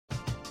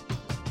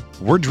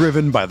We're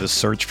driven by the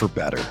search for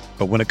better.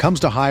 But when it comes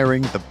to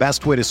hiring, the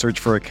best way to search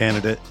for a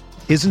candidate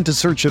isn't to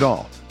search at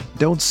all.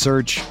 Don't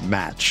search,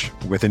 match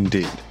with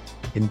Indeed.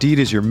 Indeed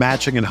is your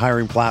matching and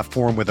hiring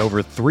platform with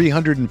over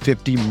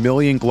 350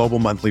 million global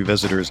monthly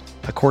visitors,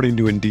 according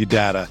to Indeed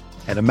data,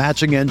 and a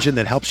matching engine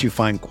that helps you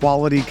find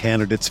quality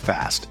candidates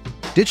fast.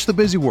 Ditch the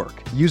busy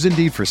work. Use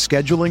Indeed for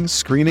scheduling,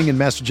 screening, and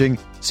messaging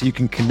so you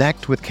can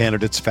connect with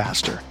candidates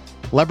faster.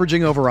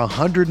 Leveraging over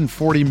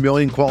 140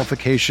 million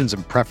qualifications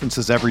and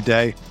preferences every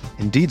day,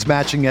 Indeed's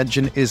matching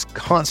engine is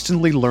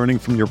constantly learning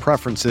from your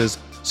preferences,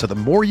 so the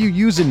more you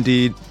use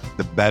Indeed,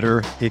 the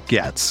better it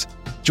gets.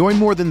 Join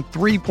more than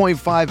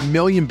 3.5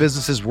 million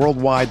businesses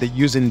worldwide that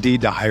use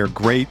Indeed to hire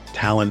great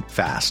talent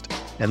fast.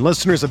 And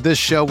listeners of this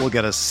show will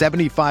get a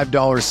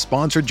 $75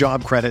 sponsored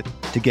job credit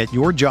to get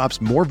your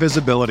jobs more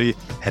visibility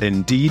at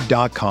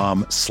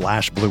Indeed.com/Blue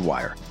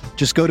Wire.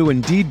 Just go to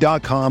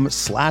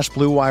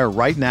Indeed.com/Blue Wire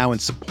right now and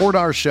support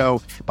our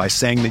show by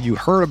saying that you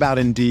heard about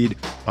Indeed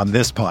on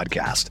this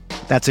podcast.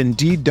 That's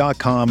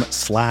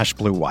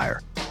Indeed.com/Blue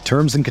Wire.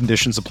 Terms and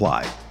conditions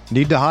apply.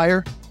 Need to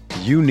hire?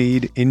 You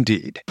need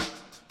Indeed.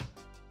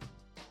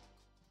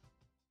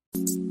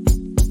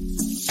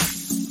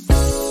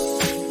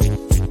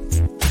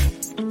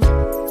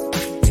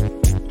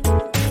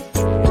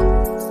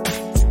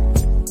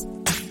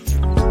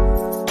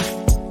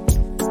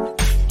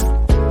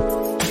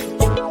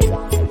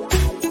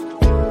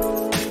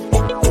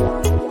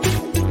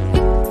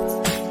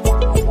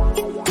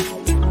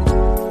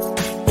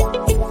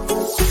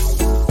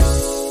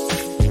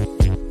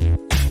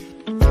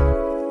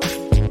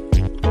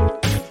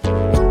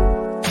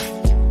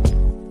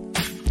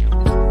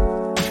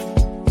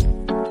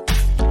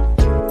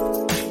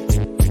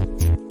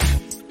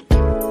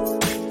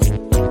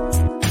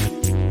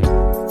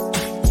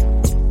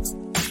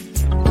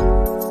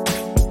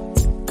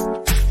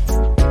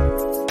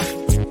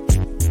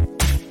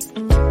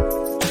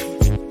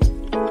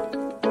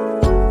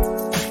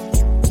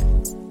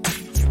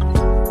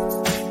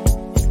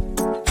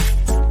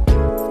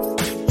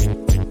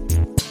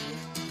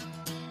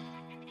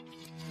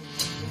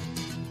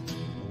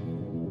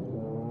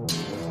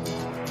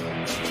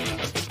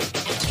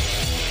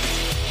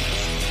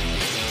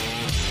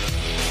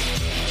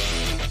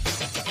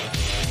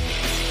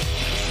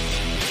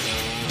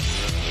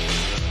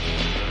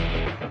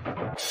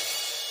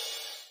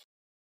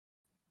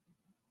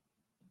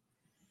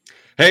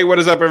 Hey, what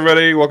is up,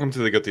 everybody? Welcome to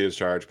the Guilty as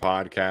Charged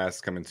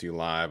podcast, coming to you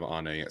live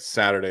on a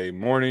Saturday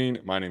morning.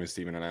 My name is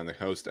Steven, and I'm the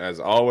host, as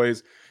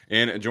always.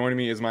 And joining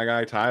me is my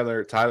guy,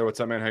 Tyler. Tyler, what's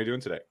up, man? How you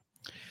doing today?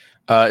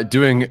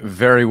 Doing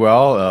very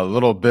well. A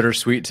little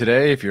bittersweet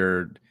today. If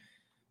you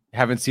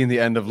haven't seen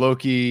the end of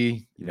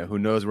Loki, who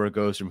knows where it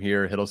goes from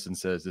here. Hiddleston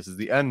says this is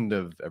the end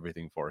of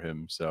everything for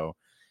him. So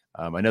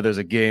I know there's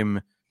a game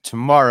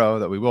tomorrow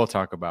that we will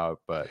talk about,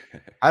 but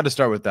I had to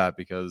start with that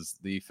because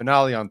the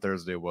finale on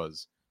Thursday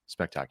was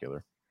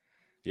spectacular.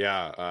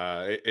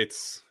 Yeah,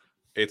 it's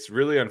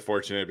really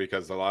unfortunate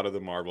because a lot of the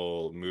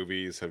Marvel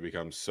movies have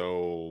become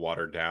so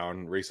watered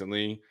down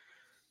recently,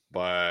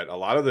 but a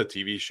lot of the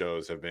TV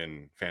shows have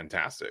been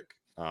fantastic.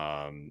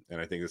 And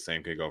I think the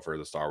same could go for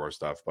the Star Wars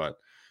stuff, but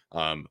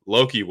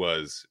Loki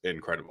was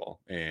incredible.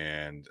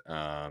 And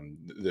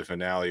the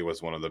finale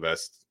was one of the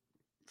best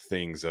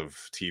things of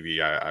TV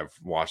I've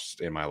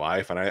watched in my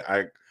life. And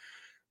I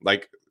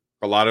like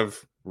a lot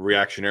of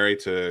reactionary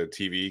to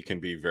TV can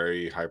be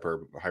very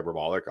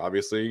hyperbolic,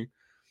 obviously,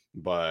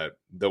 but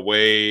the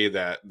way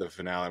that the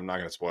finale, I'm not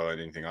going to spoil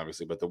anything,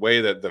 obviously, but the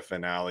way that the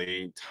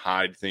finale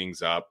tied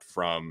things up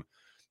from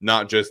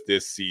not just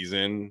this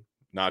season,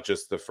 not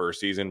just the first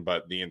season,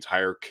 but the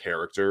entire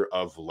character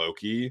of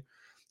Loki,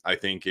 I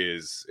think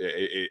is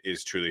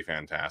truly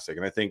fantastic.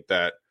 And I think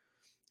that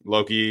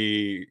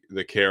Loki,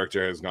 the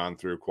character, has gone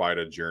through quite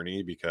a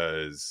journey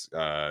because,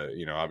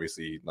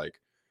 obviously,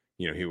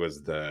 he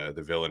was the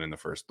villain in the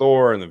first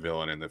Thor and the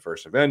villain in the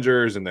first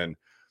Avengers. And then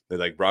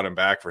they brought him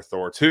back for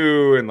Thor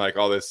 2 and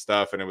all this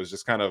stuff. And it was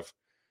just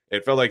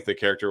it felt like the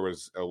character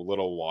was a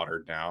little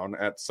watered down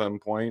at some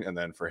point. And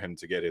then for him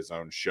to get his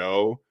own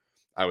show,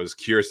 I was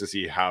curious to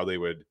see how they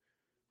would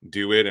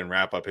do it and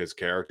wrap up his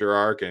character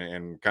arc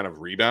and kind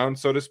of rebound,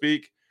 so to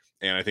speak.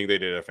 And I think they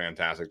did a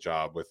fantastic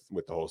job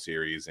with the whole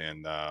series.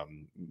 And,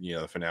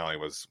 the finale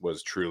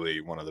was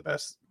truly one of the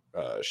best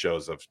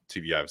shows of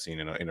TV I've seen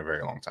in a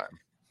very long time.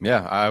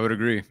 Yeah, I would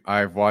agree.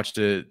 I've watched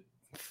it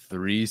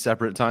 3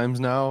 separate times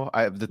now.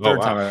 The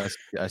third time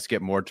I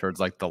skip more towards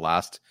the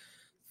last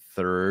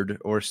third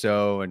or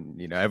so.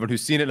 And, everyone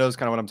who's seen it knows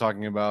kind of what I'm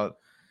talking about.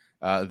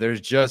 There's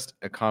just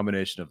a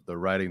combination of the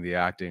writing, the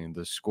acting,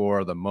 the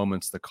score, the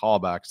moments, the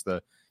callbacks,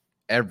 the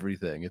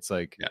everything. It's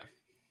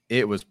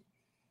it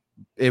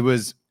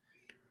was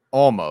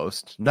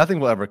almost,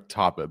 nothing will ever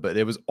top it, but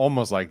it was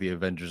almost like the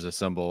Avengers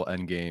Assemble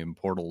Endgame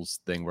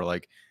Portals thing where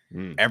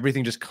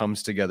everything just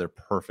comes together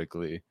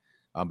perfectly.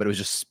 But it was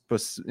just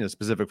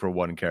specific for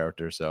one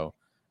character. So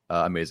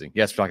amazing.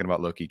 Yes, we're talking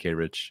about Loki, K.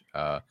 Rich.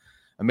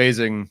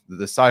 Amazing.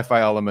 The sci-fi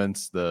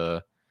elements,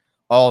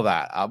 all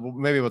that.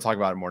 Maybe we'll talk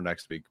about it more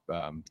next week.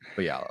 But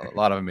yeah, a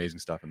lot of amazing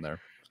stuff in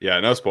there. Yeah,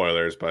 no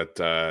spoilers, but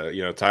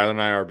Tyler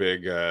and I are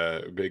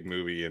big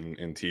movie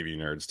and TV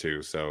nerds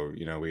too. So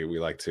we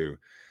like to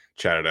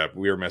chat it up.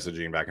 We were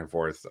messaging back and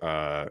forth,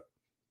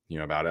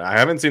 about it. I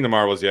haven't seen the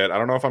Marvels yet. I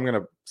don't know if I'm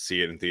gonna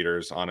see it in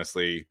theaters.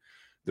 Honestly,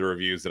 the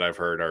reviews that I've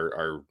heard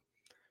are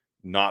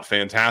not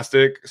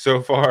fantastic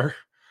so far.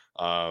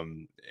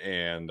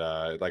 And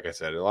like I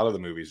said, a lot of the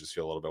movies just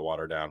feel a little bit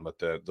watered down. But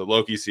the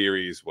Loki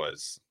series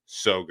was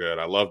so good.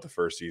 I loved the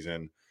first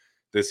season.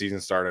 This season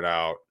started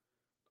out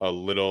a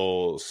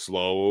little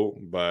slow,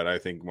 but I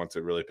think once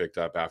it really picked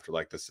up after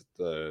like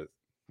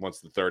once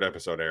the third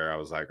episode aired, I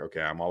was like,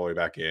 okay, I'm all the way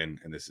back in,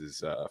 and this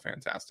is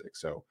fantastic.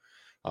 So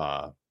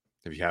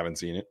if you haven't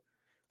seen it,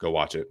 go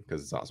watch it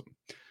because it's awesome.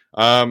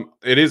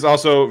 It is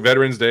also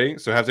Veterans Day,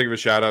 so I have to give a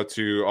shout out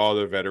to all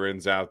the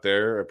veterans out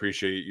there.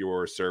 Appreciate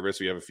your service.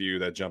 We have a few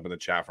that jump in the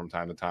chat from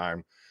time to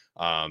time.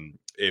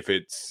 If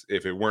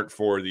it weren't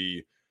for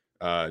the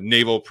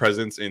naval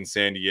presence in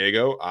San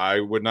Diego, I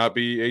would not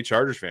be a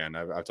Chargers fan.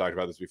 I've talked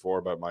about this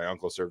before, but my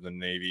uncle served in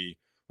the Navy,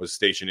 was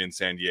stationed in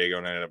San Diego,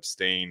 and ended up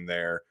staying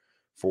there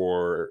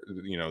for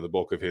the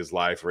bulk of his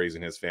life,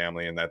 raising his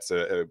family, and that's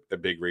a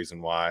big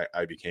reason why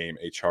I became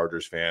a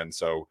Chargers fan.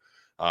 So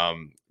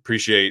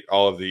appreciate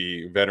all of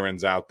the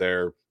veterans out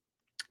there.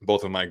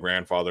 Both of my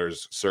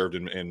grandfathers served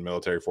in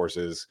military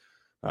forces.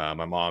 My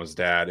mom's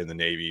dad in the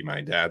Navy,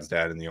 my dad's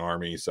dad in the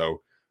Army.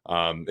 So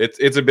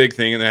it's a big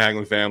thing in the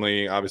Hagelin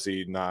family.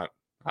 Obviously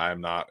I'm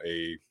not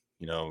a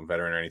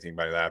veteran or anything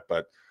by that,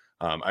 but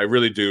I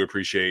really do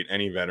appreciate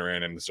any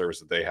veteran and the service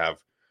that they have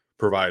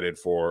provided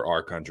for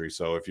our country.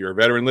 So if you're a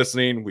veteran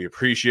listening, we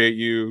appreciate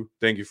you.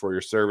 Thank you for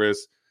your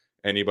service.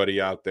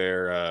 Anybody out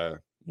there,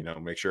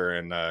 make sure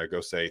and go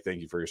say thank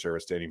you for your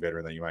service to any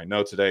veteran that you might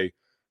know today.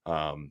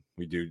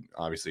 We do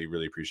obviously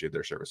really appreciate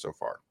their service so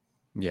far.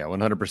 Yeah,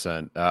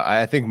 100%.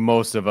 I think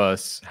most of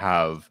us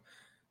have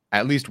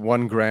at least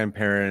one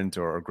grandparent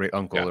or a great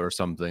uncle or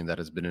something that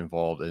has been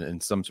involved in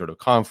some sort of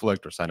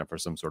conflict or signed up for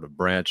some sort of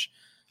branch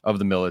of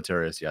the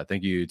military. So yeah,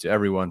 thank you to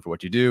everyone for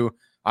what you do.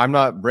 I'm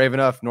not brave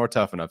enough nor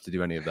tough enough to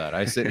do any of that.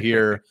 I sit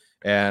here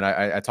and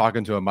I talk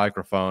into a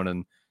microphone,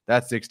 and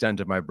that's the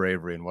extent of my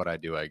bravery and what I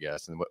do, I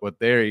guess. And what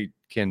they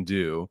can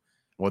do,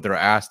 what they're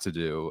asked to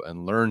do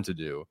and learn to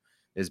do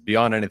is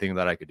beyond anything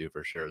that I could do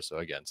for sure. So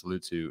again,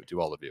 salute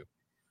to all of you.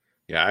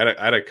 Yeah,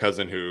 I had a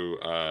cousin who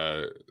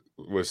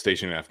was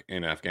stationed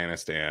in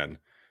Afghanistan,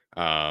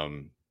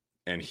 and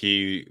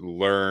he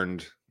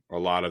learned a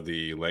lot of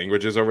the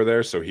languages over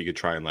there, so he could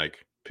try and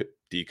like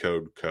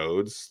decode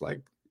codes,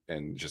 like,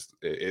 and just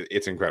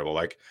it's incredible.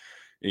 Like,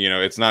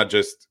 it's not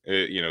just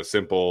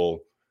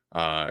simple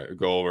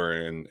go over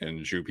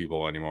and shoot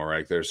people anymore.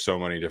 Right? There's so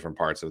many different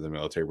parts of the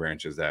military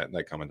branches that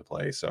come into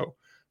play. So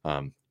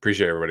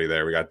appreciate everybody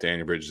there. We got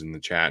Daniel Bridges in the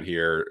chat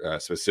here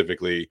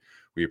specifically.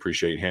 We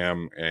appreciate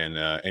him and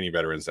any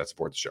veterans that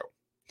support the show.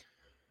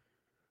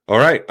 All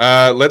right,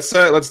 let's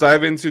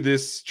dive into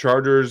this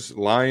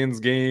Chargers-Lions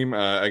game.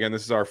 Again,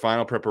 this is our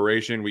final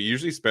preparation. We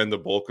usually spend the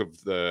bulk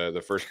of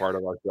the first part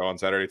of our show on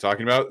Saturday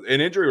talking about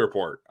an injury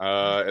report.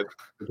 The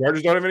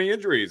Chargers don't have any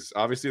injuries.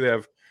 Obviously, they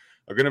have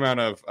a good amount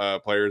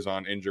of players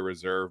on injury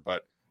reserve,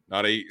 but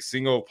not a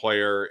single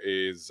player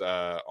is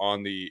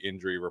on the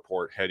injury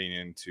report heading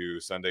into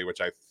Sunday,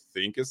 which I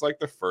think is like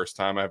the first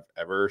time I've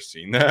ever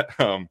seen that.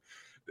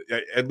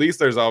 At least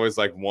there's always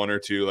like one or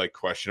two like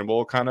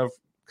questionable kind of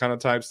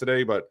types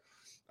today, but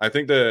I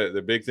think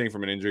the big thing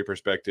from an injury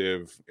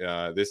perspective,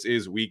 this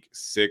is week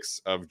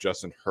 6 of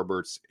Justin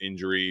Herbert's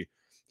injury.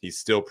 He's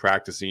still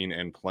practicing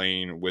and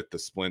playing with the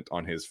splint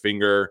on his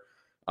finger.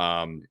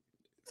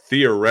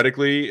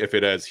 Theoretically, if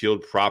it has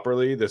healed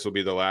properly, this will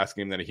be the last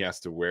game that he has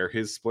to wear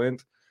his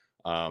splint.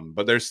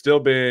 But there's still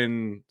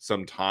been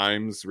some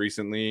times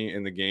recently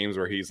in the games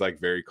where he's like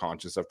very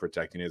conscious of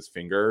protecting his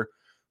finger.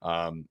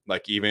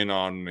 Like even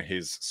on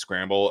his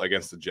scramble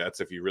against the Jets,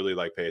 if you really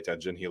like pay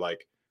attention, he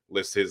like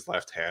lifts his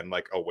left hand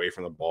like away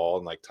from the ball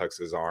and like tucks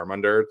his arm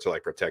under to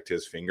like protect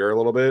his finger a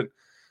little bit.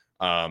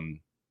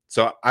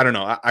 So I don't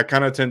know. I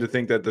kind of tend to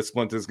think that the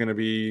splint is going to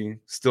be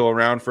still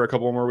around for a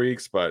couple more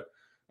weeks. But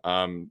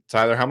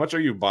Tyler, how much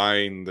are you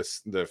buying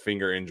the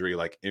finger injury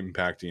like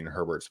impacting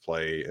Herbert's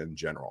play in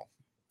general?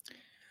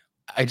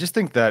 I just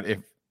think that if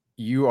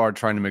you are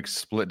trying to make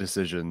split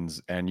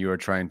decisions and you are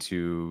trying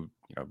to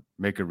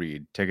make a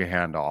read, take a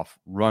handoff,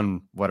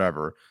 run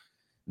whatever,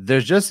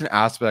 there's just an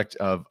aspect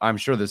of, I'm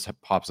sure this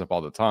pops up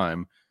all the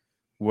time,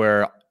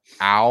 where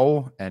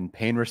ow and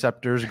pain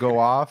receptors go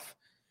off.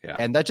 Yeah.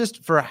 And that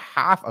just for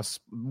half a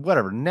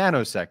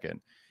nanosecond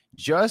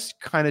just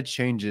kind of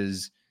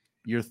changes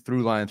your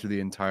through line through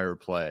the entire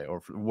play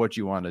or what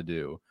you want to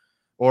do,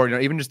 or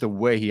even just the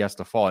way he has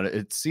to fall. And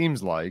it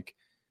seems like,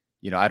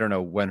 I don't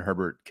know when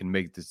Herbert can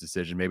make this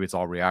decision. Maybe it's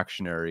all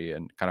reactionary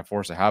and kind of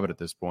force a habit at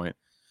this point.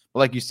 But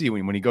like you see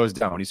when he goes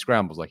down, when he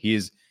scrambles, like he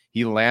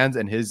lands,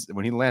 and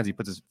when he lands, he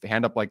puts his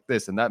hand up like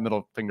this, and that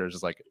middle finger is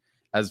just like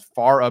as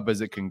far up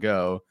as it can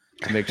go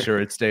to make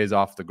sure it stays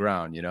off the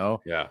ground,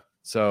 Yeah.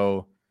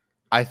 So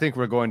I think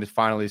we're going to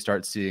finally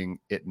start seeing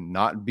it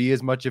not be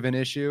as much of an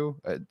issue.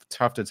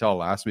 Tough to tell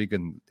last week,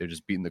 and they're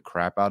just beating the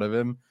crap out of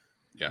him.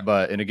 Yeah.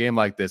 But in a game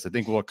like this, I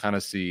think we'll kind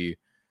of see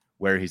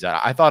where he's at.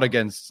 I thought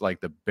against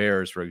like the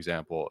Bears, for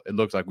example, it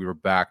looked like we were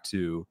back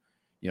to,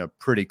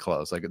 pretty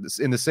close. Like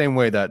in the same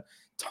way that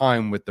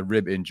time with the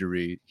rib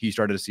injury, he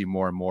started to see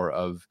more and more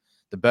of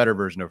the better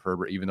version of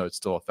Herbert, even though it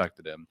still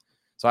affected him.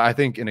 So I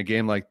think in a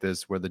game like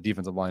this, where the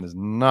defensive line is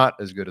not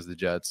as good as the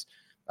Jets,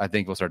 I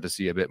think we'll start to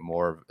see a bit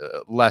more,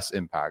 less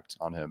impact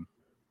on him.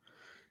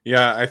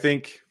 Yeah, I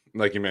think,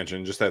 like you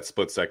mentioned, just that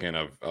split second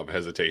of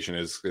hesitation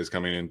is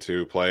coming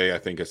into play. I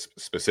think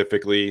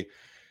specifically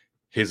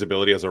his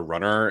ability as a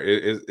runner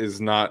is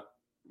not,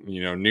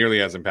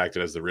 nearly as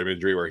impacted as the rib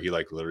injury, where he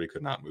like literally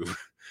could not move.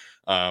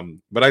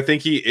 But I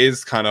think he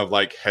is kind of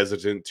like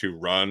hesitant to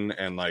run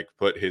and like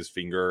put his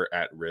finger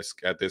at risk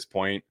at this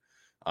point.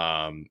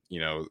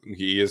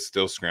 He is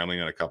still scrambling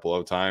in a couple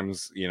of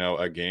times,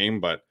 a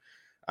game, but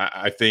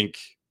I think,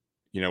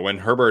 when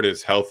Herbert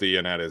is healthy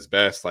and at his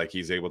best, like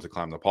he's able to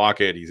climb the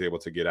pocket, he's able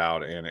to get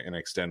out and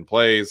extend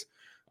plays.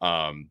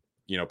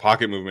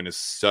 Pocket movement is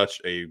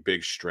such a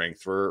big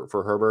strength for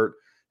Herbert.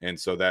 And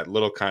so that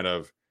little kind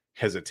of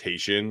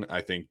hesitation,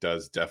 I think,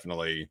 does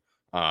definitely,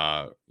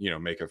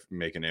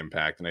 make an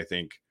impact. And I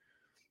think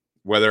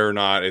whether or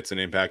not it's an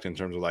impact in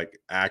terms of like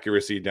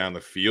accuracy down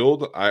the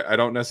field, I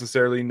don't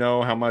necessarily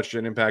know how much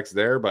it impacts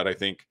there, but I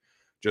think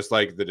just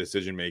like the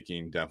decision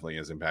making definitely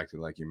is impacted,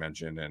 like you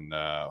mentioned, and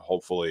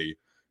hopefully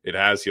it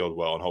has healed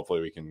well, and hopefully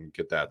we can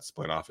get that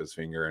splint off his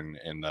finger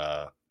and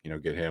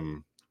get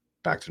him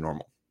back to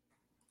normal.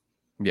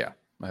 Yeah,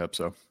 I hope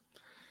so.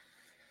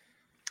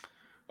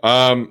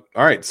 All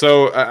right,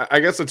 so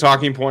I guess the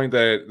talking point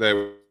that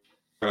we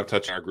kind of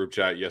touched on our group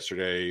chat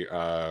yesterday,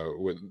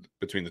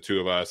 between the two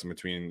of us and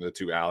between the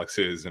two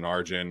Alexes and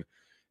Arjun,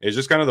 is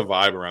just kind of the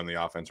vibe around the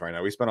offense right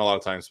now. We spent a lot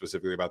of time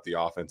specifically about the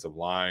offensive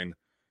line.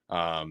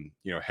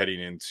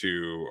 Heading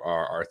into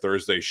our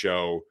Thursday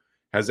show,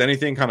 has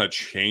anything kind of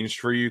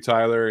changed for you,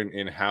 Tyler,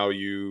 in how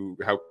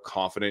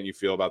confident you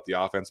feel about the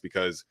offense?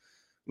 Because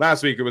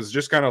last week it was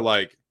just kind of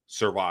like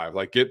survive,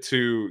 like get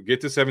to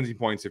 17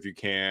 points if you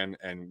can,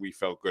 and we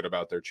felt good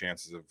about their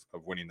chances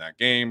of winning that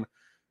game.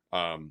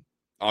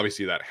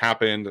 Obviously that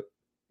happened,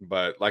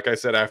 but like I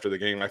said after the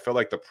game, I felt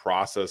like the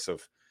process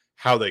of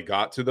how they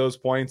got to those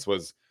points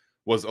was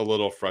a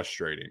little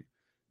frustrating.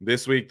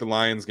 This week, the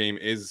Lions game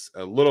is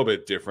a little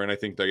bit different. I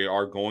think they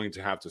are going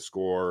to have to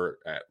score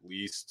at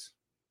least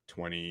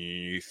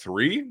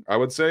 23, I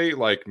would say,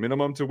 like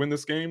minimum to win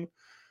this game.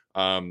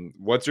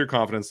 What's your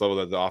confidence level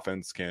that the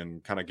offense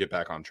can kind of get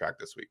back on track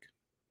this week?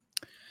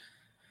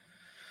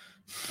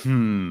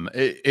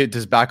 It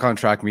does back on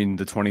track mean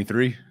the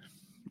 23?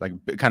 Like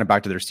kind of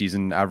back to their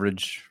season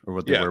average or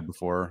what they were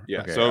before?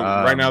 Yeah. Okay. So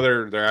right now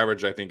their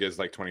average, I think, is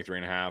like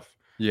 23.5.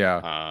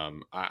 Yeah.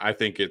 I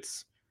think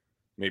it's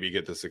maybe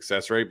get the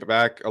success rate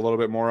back a little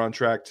bit more on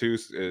track too,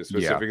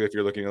 specifically if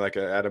you're looking like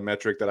at a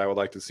metric that I would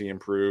like to see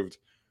improved.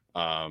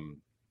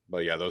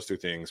 But yeah, those two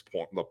things,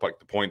 the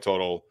point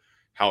total,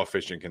 how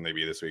efficient can they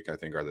be this week, I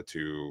think are the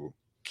two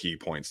key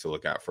points to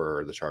look at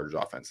for the Chargers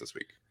offense this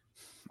week.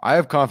 I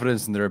have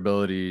confidence in their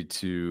ability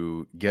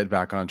to get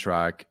back on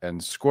track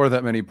and score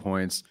that many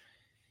points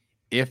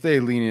if they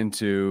lean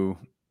into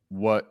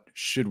what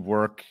should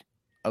work.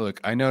 Look,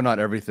 I know not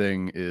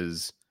everything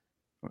is,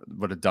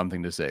 what a dumb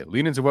thing to say.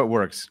 Lean into what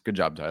works. Good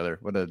job, Tyler.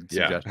 What a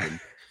suggestion. Yeah.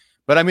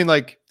 But I mean,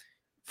 like,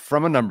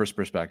 from a numbers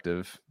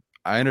perspective,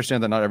 I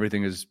understand that not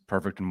everything is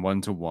perfect in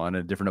 1-to-1,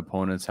 and different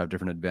opponents have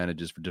different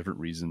advantages for different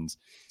reasons,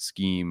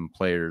 scheme,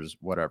 players,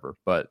 whatever.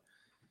 But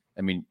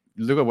I mean,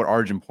 look at what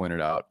Arjun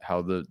pointed out,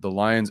 how the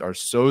Lions are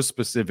so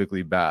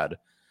specifically bad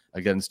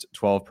against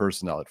 12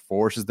 personnel. It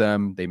forces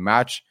them. They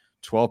match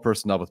 12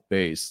 personnel with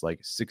base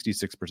like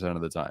 66%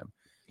 of the time.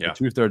 Yeah.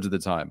 2/3 of the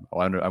time.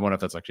 I wonder if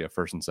that's actually a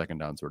first and second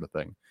down sort of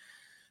thing.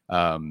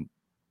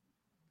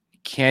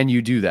 Can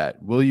you do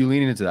that? Will you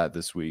lean into that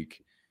this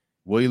week?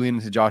 Will you lean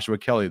into Joshua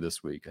Kelly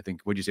this week? I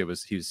think, what'd you say,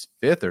 he was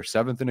 5th or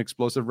 7th in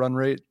explosive run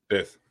rate?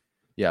 5th.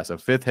 Yeah, so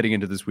 5th heading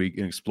into this week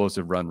in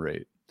explosive run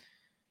rate.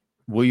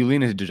 Will you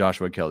lean into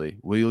Joshua Kelly?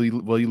 Will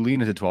you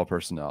lean into 12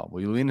 personnel?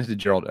 Will you lean into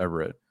Gerald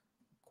Everett,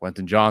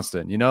 Quentin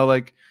Johnston?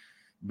 Like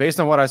based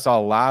on what I saw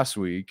last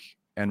week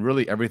and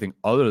really everything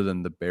other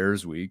than the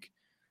Bears week,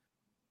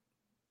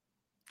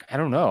 I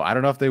don't know. I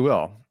don't know if they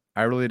will.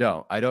 I really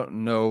don't. I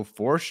don't know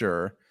for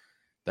sure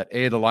that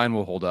A, the line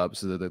will hold up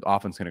so that the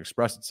offense can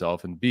express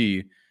itself, and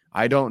B,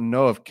 I don't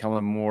know if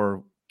Kellen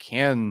Moore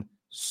can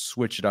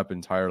switch it up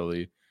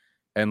entirely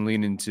and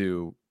lean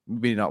into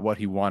maybe not what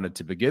he wanted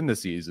to begin the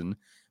season,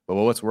 but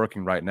what's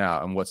working right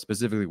now and what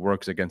specifically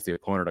works against the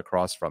opponent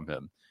across from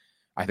him.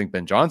 I think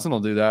Ben Johnson will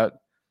do that.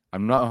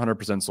 I'm not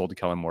 100% sold to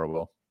Kellen Moore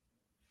will.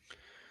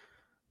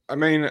 I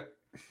mean,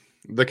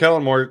 the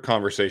Kellen Moore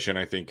conversation,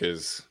 I think,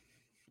 is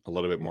a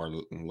little bit more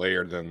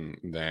layered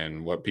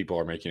than what people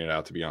are making it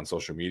out to be on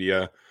social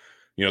media.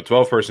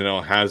 12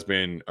 personnel has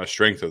been a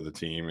strength of the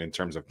team in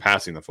terms of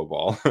passing the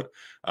football.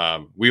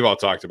 We've all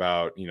talked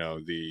about,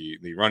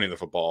 the running the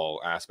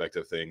football aspect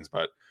of things,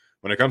 but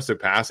when it comes to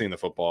passing the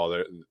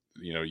football,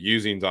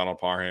 using Donald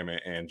Parham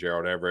and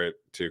Gerald Everett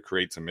to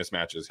create some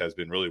mismatches has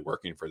been really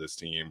working for this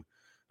team.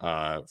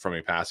 From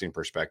a passing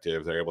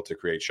perspective, they're able to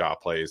create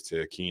shot plays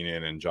to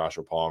Keenan and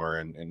Joshua Palmer,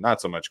 and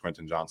not so much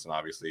Quentin Johnson,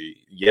 obviously,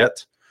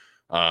 yet.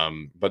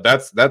 But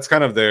that's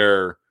kind of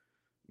their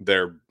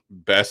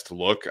best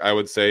look, I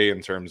would say,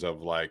 in terms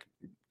of like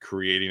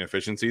creating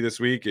efficiency this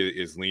week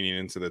is leaning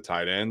into the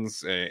tight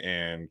ends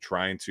and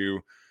trying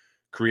to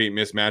create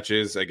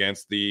mismatches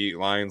against the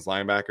Lions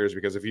linebackers.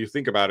 Because if you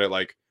think about it,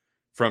 like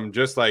from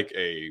just like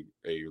a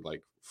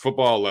like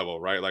football level,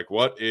 right? Like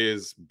what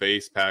is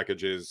base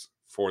packages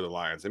for the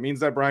Lions? It means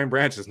that Brian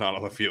Branch is not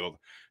on the field.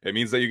 It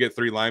means that you get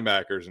 3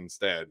 linebackers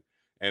instead.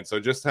 And so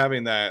just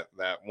having that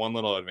one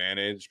little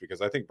advantage,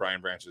 because I think Brian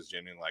Branch is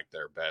genuinely like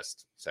their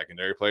best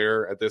secondary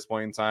player at this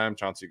point in time.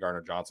 Chauncey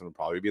Gardner-Johnson would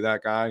probably be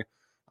that guy,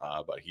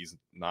 but he's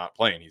not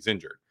playing. He's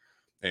injured.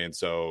 And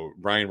so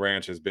Brian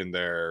Branch has been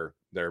their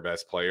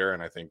best player.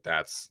 And I think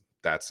that's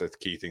a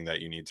key thing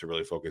that you need to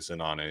really focus in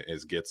on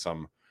is get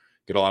a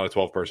lot of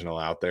 12 personnel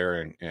out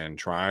there and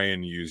try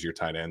and use your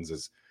tight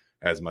ends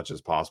as much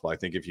as possible. I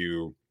think if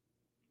you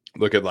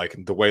look at like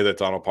the way that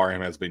Donald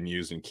Parham has been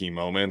used in key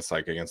moments,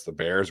 like against the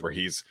Bears, where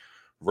he's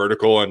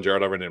vertical and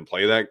Gerald Everett didn't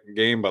play that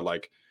game, but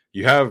like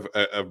you have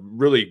a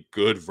really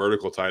good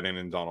vertical tight end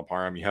in Donald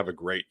Parham. You have a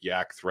great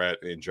yak threat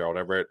in Gerald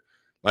Everett.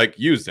 Like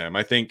use them.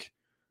 I think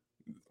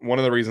one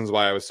of the reasons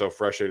why I was so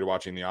frustrated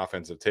watching the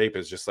offensive tape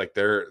is just like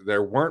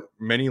there weren't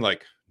many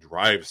like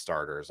drive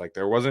starters. Like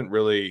there wasn't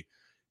really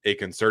a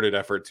concerted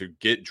effort to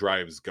get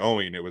drives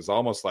going. It was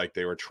almost like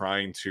they were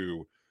trying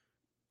to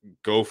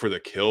go for the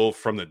kill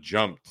from the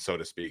jump, so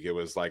to speak. It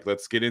was like,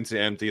 let's get into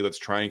empty, let's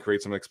try and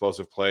create some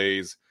explosive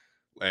plays,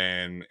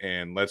 and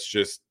let's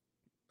just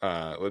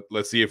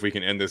let's see if we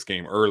can end this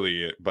game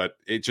early. But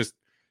it just,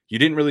 you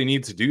didn't really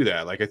need to do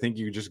that. Like I think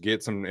you just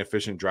get some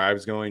efficient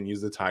drives going, use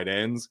the tight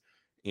ends,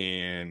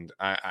 and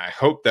I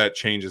hope that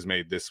change is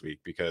made this week,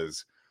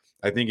 because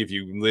I think if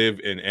you live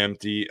in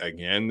empty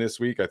again this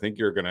week, I think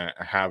you're gonna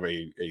have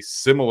a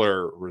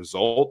similar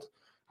result.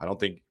 I don't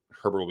think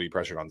Herbert will be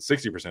pressured on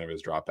 60% of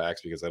his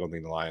dropbacks, because I don't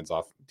think the Lions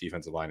off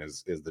defensive line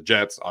is the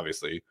Jets,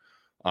 obviously.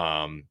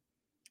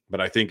 But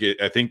I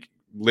think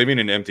living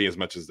in empty as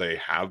much as they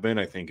have been,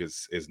 I think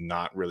is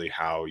not really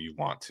how you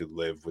want to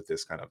live with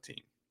this kind of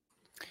team.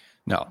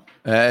 No,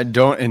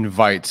 don't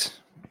invite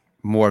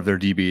more of their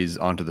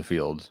DBs onto the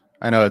field.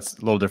 I know it's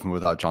a little different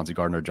without Chauncey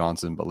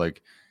Gardner-Johnson, but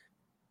like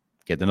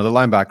get another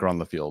linebacker on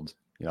the field,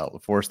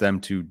 force them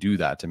to do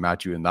that, to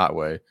match you in that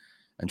way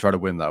and try to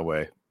win that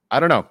way. I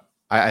don't know.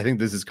 I think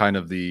this is kind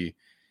of the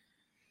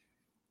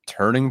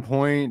turning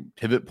point,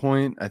 pivot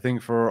point, I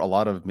think, for a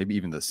lot of maybe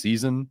even the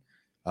season.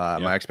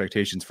 My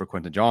expectations for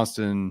Quentin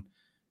Johnston,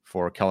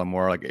 for Kellen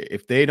Moore, like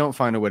if they don't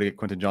find a way to get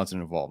Quentin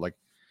Johnston involved, like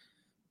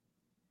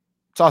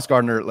Sauce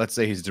Gardner, let's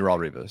say he's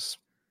Darrelle Revis,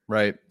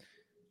 right?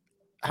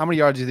 How many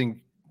yards do you think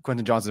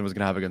Quentin Johnston was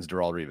going to have against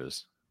Darrelle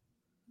Revis?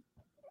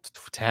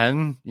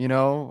 10,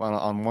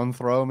 on one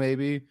throw,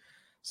 maybe.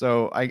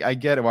 So I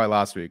get it why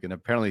last week, and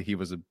apparently he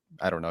was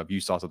I don't know if you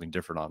saw something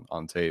different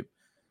on tape,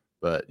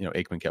 but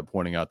Aikman kept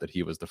pointing out that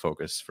he was the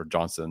focus for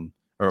Johnson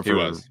or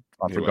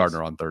for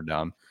Gardner on third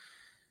down.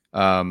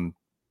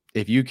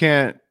 If you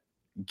can't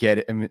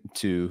get him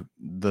to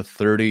the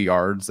 30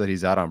 yards that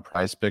he's at on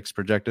Prize Picks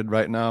projected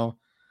right now,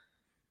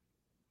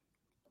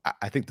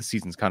 I think the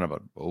season's kind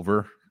of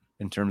over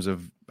in terms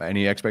of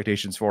any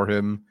expectations for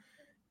him.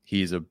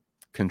 He's a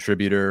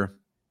contributor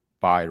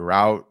by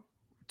route,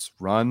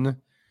 run,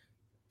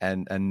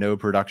 and no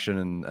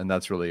production, and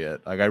that's really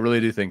it. Like I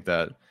really do think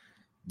that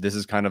this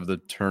is kind of the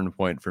turn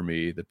point for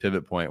me, the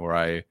pivot point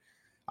where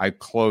I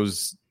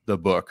close the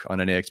book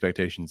on any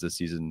expectations this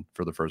season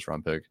for the first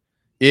round pick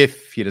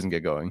if he doesn't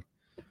get going.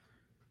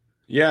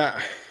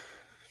 Yeah,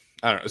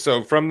 I don't know.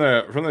 So from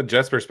the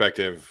Jets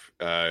perspective,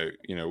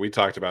 we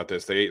talked about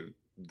this.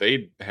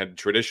 They had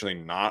traditionally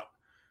not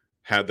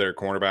had their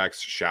cornerbacks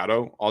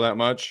shadow all that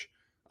much.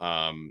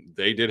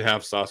 They did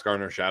have Sauce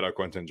Gardner shadow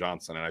Quentin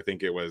Johnson, and I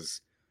think it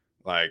was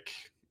like,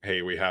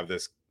 hey, we have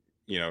this,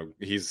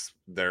 he's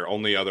their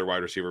only other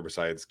wide receiver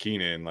besides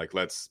Keenan. Like,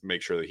 let's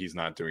make sure that he's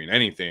not doing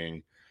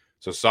anything.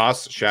 So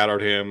Sauce shadowed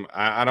him.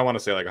 I don't want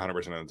to say like 100%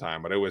 of the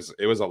time, but it was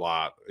a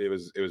lot. It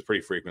was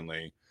pretty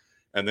frequently.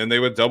 And then they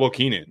would double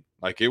Keenan.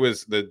 Like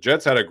the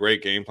Jets had a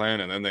great game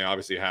plan, and then they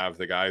obviously have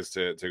the guys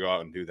to go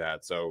out and do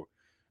that. So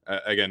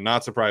again,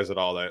 not surprised at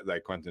all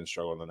that Quentin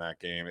struggled in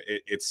that game.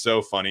 It's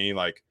so funny.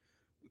 Like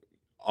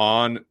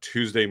on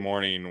Tuesday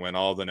morning when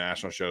all the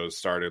national shows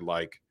started,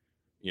 like,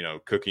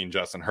 cooking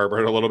Justin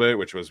Herbert a little bit,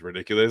 which was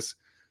ridiculous.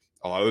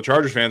 A lot of the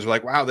Chargers fans were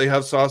like, wow, they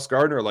have Sauce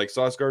Gardner. Like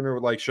Sauce Gardner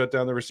would like shut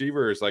down the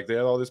receivers. Like they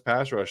had all this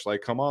pass rush.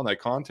 Like, come on, like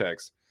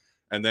context.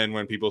 And then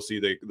when people see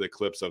the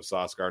clips of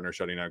Sauce Gardner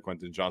shutting down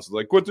Quentin Johnson,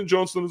 like Quentin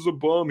Johnson is a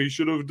bum. He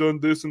should have done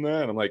this and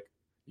that. And I'm like,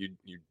 you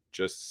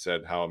just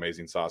said how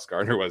amazing Sauce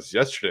Gardner was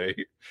yesterday.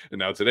 And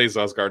now today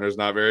Sauce Gardner is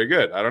not very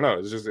good. I don't know.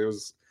 It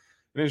was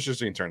an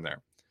interesting turn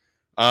there.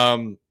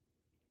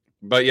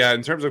 But yeah,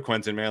 in terms of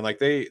Quentin, man, like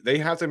they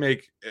have to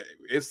make,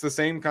 it's the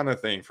same kind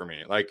of thing for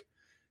me. Like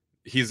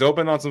he's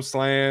open on some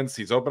slants,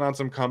 he's open on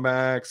some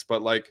comebacks,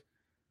 but like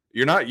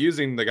you're not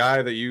using the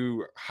guy that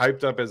you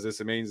hyped up as this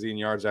amazing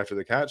yards after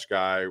the catch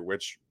guy,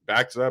 which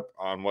backs up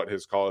on what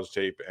his college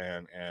tape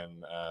and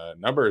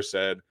numbers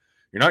said.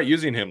 You're not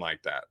using him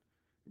like that.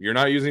 You're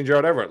not using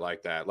Gerald Everett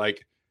like that.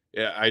 Like,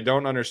 yeah, I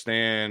don't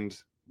understand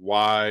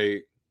why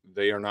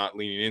they are not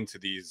leaning into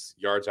these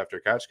yards after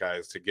catch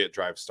guys to get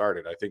drives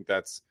started. I think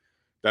that's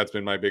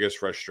been my biggest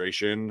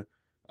frustration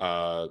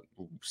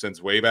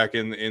since way back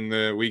in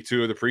the week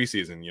 2 of the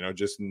preseason,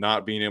 just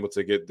not being able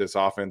to get this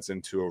offense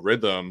into a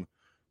rhythm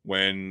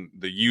when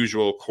the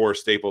usual core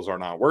staples are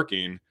not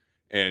working,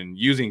 and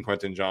using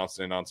Quentin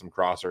Johnston on some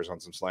crossers, on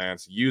some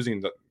slants,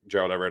 using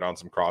Gerald Everett on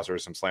some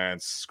crossers, some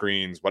slants,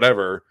 screens,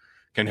 whatever,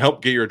 can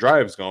help get your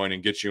drives going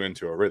and get you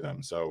into a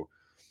rhythm. So,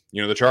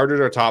 the Chargers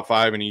are top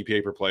 5 in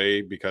EPA per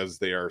play because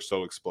they are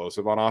so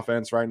explosive on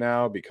offense right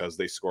now, because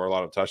they score a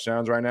lot of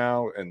touchdowns right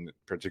now, and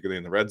particularly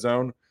in the red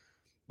zone.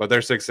 But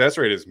their success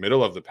rate is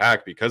middle of the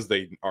pack because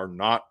they are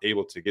not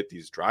able to get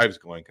these drives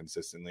going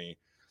consistently.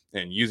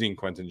 And using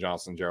Quentin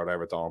Johnston, Gerald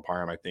Everett, Donald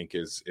Parham, I think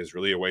is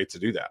really a way to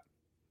do that.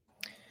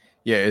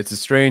 Yeah, it's a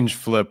strange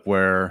flip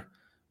where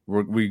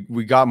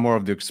we got more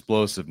of the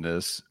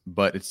explosiveness,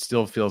 but it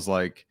still feels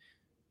like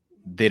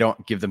they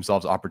don't give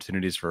themselves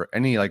opportunities for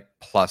any like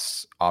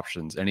plus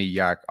options, any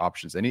yak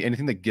options,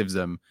 anything that gives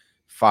them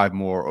 5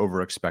 more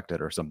over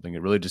expected or something.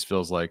 It really just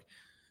feels like,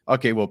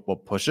 okay, we'll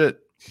push it,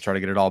 try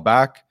to get it all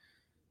back,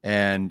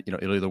 and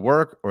it'll either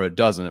work or it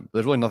doesn't.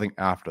 There's really nothing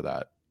after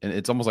that. And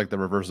it's almost like the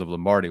reverse of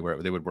Lombardi,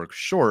 where they would work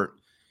short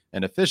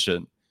and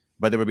efficient,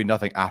 but there would be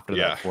nothing after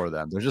that for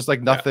them. There's just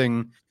like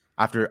nothing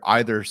after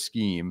either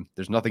scheme.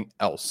 There's nothing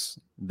else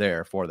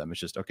there for them.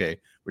 It's just, okay,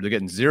 we're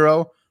getting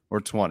 0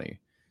 or 20,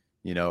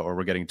 or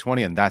we're getting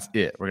 20 and that's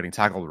it. We're getting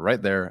tackled right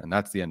there and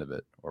that's the end of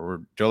it. Or we're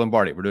Joe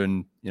Lombardi. We're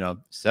doing,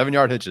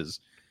 7-yard hitches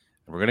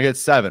and we're going to get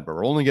 7, but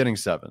we're only getting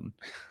 7.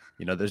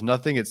 There's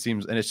nothing, it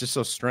seems, and it's just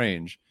so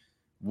strange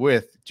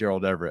with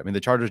Gerald Everett. I mean, the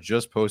Chargers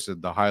just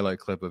posted the highlight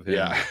clip of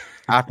him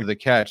after the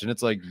catch, and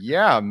it's like,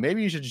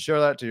 maybe you should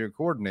show that to your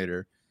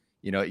coordinator.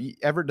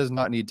 Everett does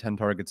not need 10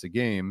 targets a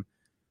game,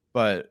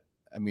 but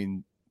I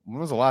mean, when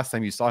was the last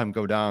time you saw him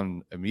go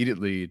down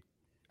immediately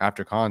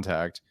after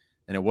contact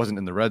and it wasn't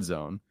in the red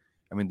zone?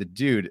 I mean, the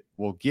dude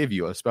will give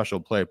you a special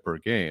play per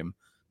game.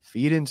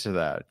 Feed into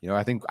that.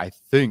 I think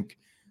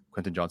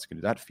Quentin Johnston can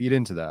do that. Feed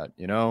into that,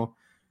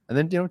 and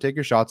then, take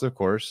your shots, of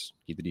course,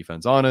 keep the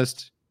defense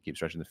honest, keep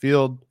stretching the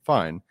field,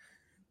 fine.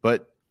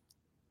 But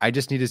I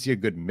just need to see a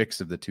good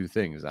mix of the two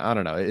things. I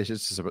don't know. It's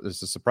a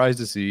surprise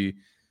to see.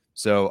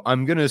 So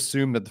I'm going to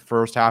assume that the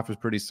first half was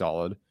pretty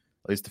solid,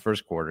 at least the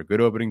first quarter. Good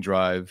opening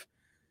drive.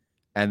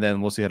 And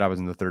then we'll see what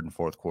happens in the third and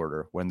fourth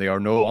quarter when they are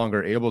no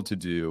longer able to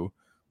do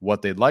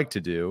what they'd like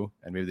to do,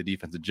 and maybe the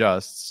defense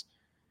adjusts.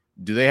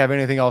 Do they have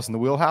anything else in the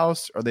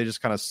wheelhouse, or are they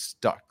just kind of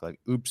stuck? Like,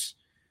 oops.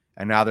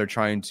 And now they're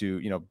trying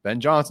to,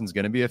 Ben Johnson's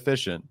going to be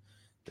efficient.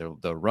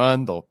 They'll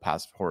run, they'll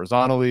pass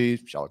horizontally,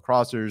 shallow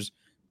crossers,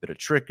 bit of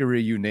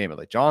trickery, you name it.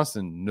 Like,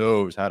 Johnston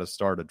knows how to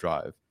start a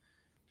drive.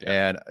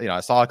 Yeah. And,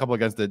 I saw a couple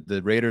against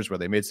the Raiders where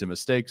they made some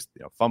mistakes,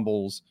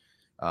 fumbles,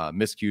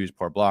 miscues,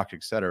 poor blocks,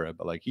 etc.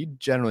 But like, he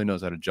generally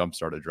knows how to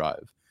jumpstart a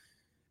drive.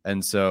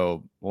 And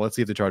so, let's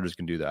see if the Chargers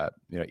can do that.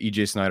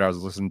 EJ Snyder, I was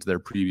listening to their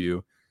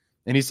preview,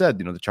 and he said,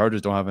 the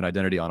Chargers don't have an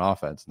identity on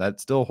offense. That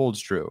still holds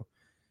true.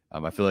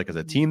 I feel like as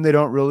a team, they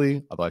don't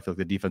really, although I feel like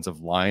the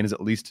defensive line is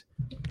at least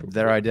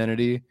their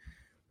identity.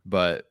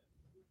 But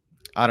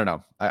I don't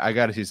know. I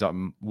got to see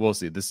something. We'll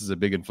see. This is a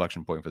big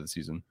inflection point for the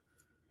season.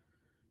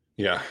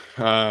 Yeah.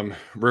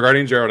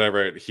 Regarding Gerald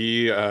Everett,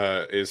 he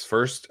is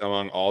first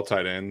among all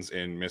tight ends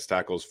in missed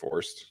tackles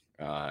forced.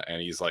 And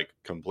he's like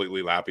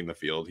completely lapping the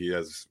field. He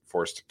has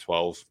forced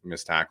 12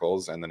 missed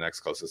tackles, and the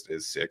next closest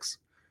is 6.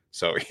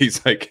 So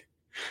he's like,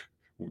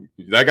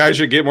 that guy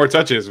should get more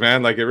touches,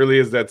 man. Like, it really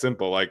is that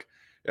simple. Like,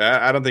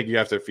 I don't think you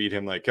have to feed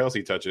him like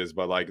Kelsey touches,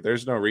 but like,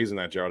 there's no reason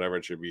that Gerald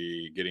Everett should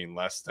be getting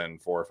less than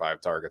 4 or 5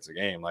 targets a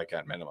game, like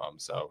at minimum.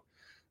 So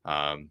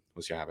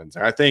we'll see what happens.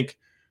 I think,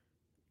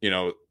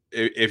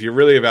 if you're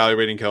really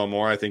evaluating Kellen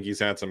Moore, I think he's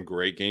had some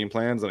great game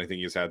plans, and I think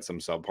he's had some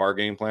subpar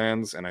game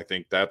plans. And I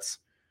think that's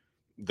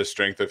the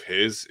strength of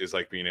his, is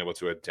like being able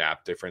to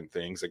adapt different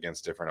things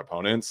against different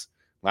opponents.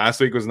 Last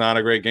week was not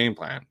a great game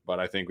plan,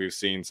 but I think we've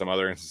seen some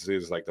other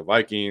instances like the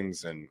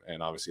Vikings and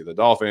obviously the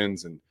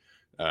Dolphins, and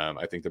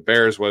I think the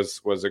Bears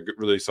was a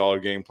really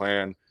solid game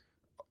plan.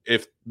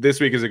 If this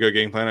week is a good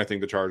game plan, I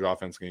think the Chargers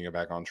offense can get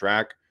back on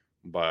track,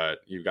 but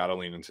you've got to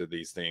lean into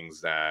these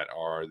things that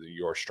are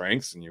your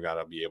strengths, and you've got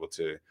to be able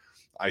to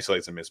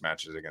isolate some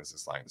mismatches against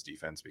this Lions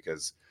defense,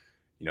 because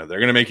they're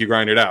going to make you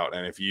grind it out.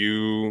 And if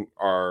you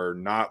are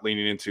not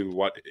leaning into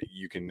what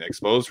you can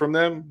expose from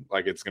them,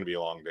 like, it's going to be a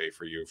long day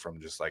for you from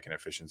just like an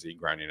efficiency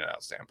grinding it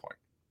out standpoint.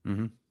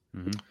 Mm-hmm.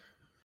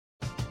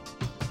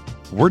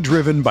 Mm-hmm. We're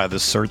driven by the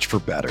search for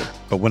better.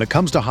 But when it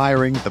comes to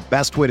hiring, the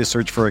best way to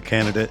search for a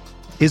candidate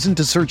isn't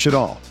to search at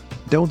all.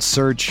 Don't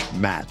search,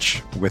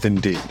 match with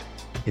Indeed.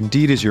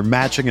 Indeed is your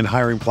matching and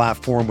hiring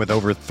platform with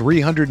over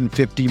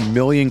 350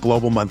 million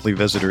global monthly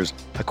visitors,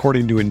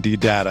 according to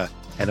Indeed data,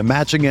 and a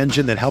matching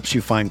engine that helps you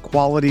find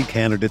quality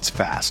candidates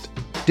fast.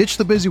 Ditch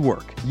the busy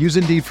work. Use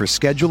Indeed for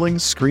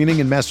scheduling,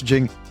 screening, and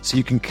messaging so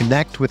you can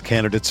connect with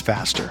candidates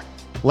faster.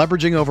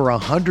 Leveraging over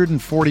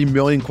 140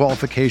 million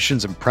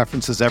qualifications and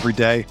preferences every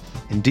day,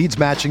 Indeed's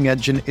matching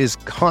engine is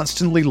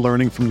constantly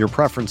learning from your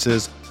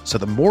preferences, so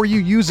the more you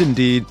use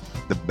Indeed,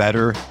 the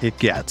better it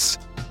gets.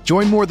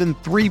 Join more than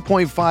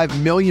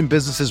 3.5 million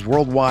businesses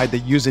worldwide that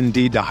use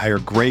Indeed to hire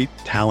great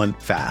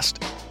talent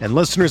fast. And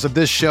listeners of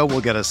this show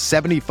will get a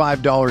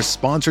 $75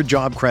 sponsored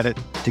job credit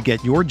to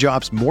get your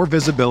jobs more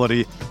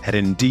visibility at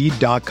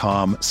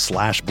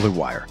Indeed.com/Blue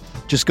Wire.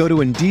 Just go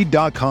to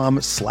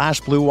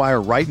Indeed.com/Blue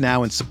Wire right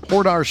now and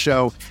support our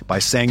show by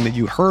saying that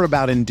you heard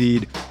about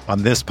Indeed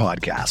on this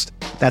podcast.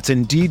 That's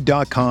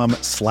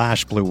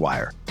Indeed.com/Blue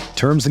Wire.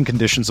 Terms and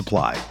conditions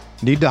apply.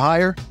 Need to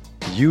hire?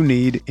 You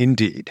need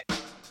Indeed.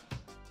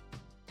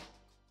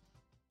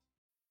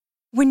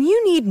 When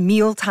you need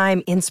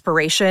mealtime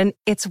inspiration,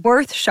 it's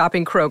worth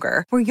shopping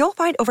Kroger, where you'll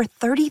find over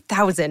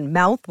 30,000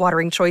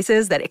 mouth-watering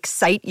choices that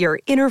excite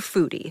your inner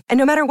foodie. And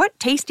no matter what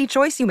tasty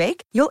choice you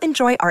make, you'll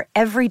enjoy our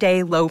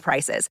everyday low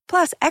prices,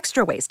 plus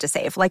extra ways to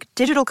save, like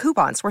digital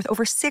coupons worth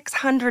over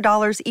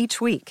 $600 each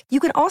week. You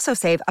can also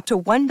save up to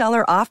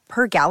 $1 off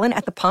per gallon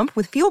at the pump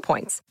with fuel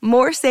points.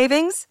 More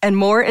savings and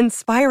more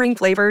inspiring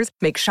flavors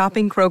make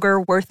shopping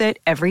Kroger worth it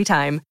every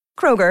time.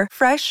 Kroger,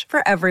 fresh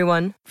for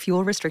everyone.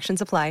 Fuel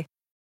restrictions apply.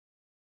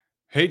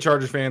 Hey,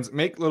 Chargers fans,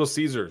 make Little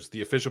Caesars,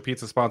 the official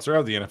pizza sponsor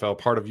of the NFL,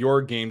 part of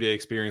your game day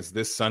experience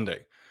this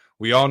Sunday.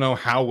 We all know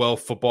how well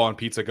football and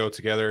pizza go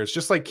together. It's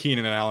just like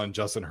Keenan and Allen,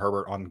 Justin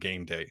Herbert on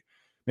game day.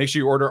 Make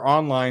sure you order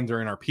online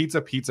during our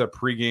Pizza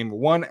pregame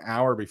 1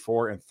 hour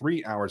before and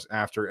 3 hours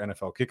after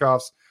NFL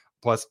kickoffs,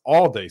 plus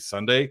all day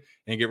Sunday,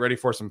 and get ready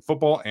for some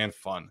football and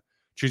fun.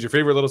 Choose your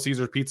favorite Little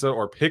Caesars pizza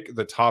or pick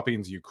the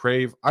toppings you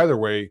crave. Either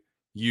way,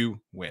 you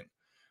win.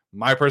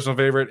 My personal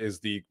favorite is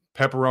the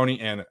pepperoni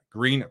and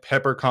green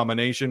pepper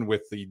combination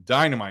with the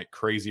dynamite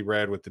crazy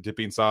bread with the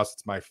dipping sauce.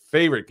 It's my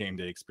favorite game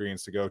day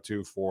experience to go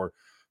to for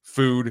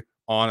food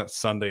on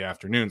Sunday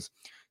afternoons.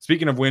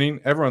 Speaking of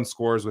winning, everyone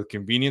scores with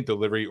convenient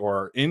delivery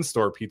or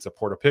in-store pizza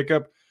porta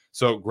pickup.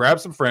 So grab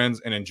some friends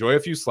and enjoy a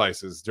few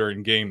slices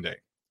during game day.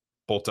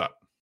 Bolt up.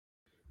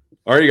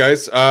 All right, you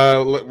guys,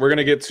 we're going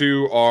to get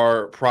to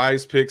our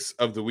prize picks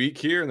of the week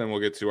here, and then we'll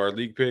get to our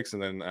league picks.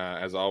 And then,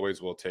 as always,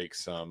 we'll take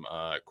some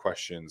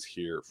questions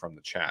here from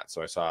the chat.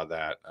 So I saw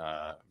that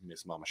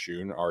Miss Mama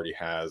Shun already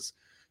has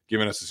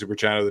given us a super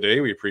chat of the day.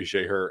 We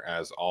appreciate her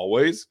as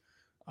always.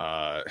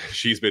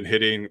 She's been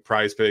hitting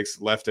prize picks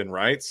left and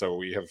right. So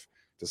we have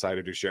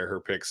decided to share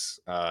her picks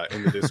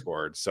in the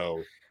Discord.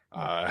 So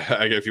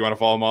if you want to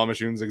follow Mama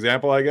Shun's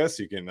example, I guess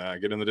you can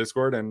get in the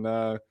Discord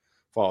and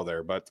follow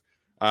there. But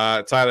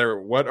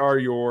Tyler, what are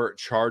your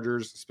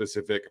Chargers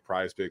specific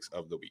prize picks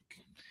of the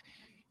week?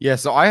 Yeah,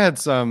 so I had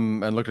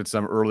some and looked at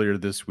some earlier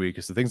this week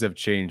because the things have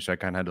changed. I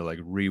kind of had to like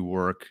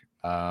rework.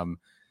 I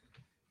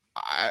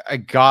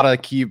gotta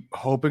keep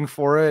hoping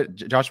for it.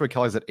 Joshua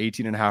Kelly's at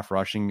 18.5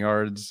 rushing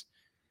yards.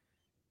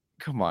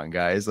 Come on,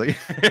 guys! Like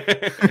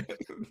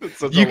that's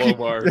such a low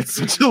bar. It's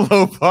such a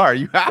low bar.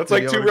 You have that's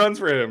like 2 runs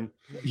for him.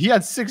 He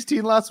had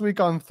 16 last week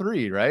on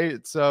 3,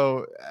 right?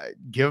 So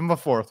give him a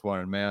 4th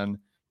one, man.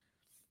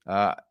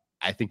 I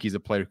think he's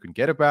a player who can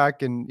get it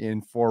back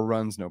in 4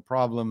 runs, no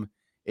problem.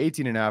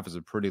 18.5 is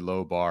a pretty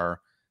low bar.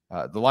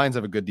 The Lions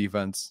have a good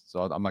defense, so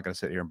I'm not going to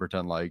sit here and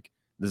pretend like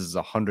this is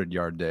a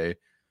 100-yard day.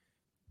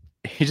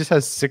 He just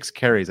has 6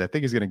 carries. I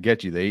think he's going to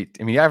get you the 8.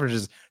 I mean, he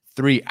averages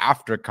 3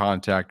 after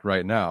contact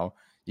right now.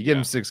 You give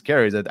him 6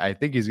 carries, I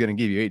think he's going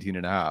to give you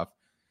 18.5.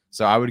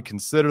 So I would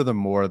consider them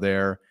more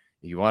there.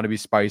 If you want to be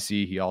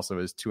spicy, he also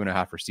has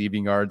 2.5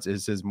 receiving yards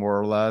is his more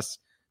or less.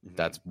 Mm-hmm.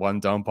 That's 1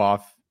 dump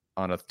off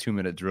on a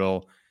 2-minute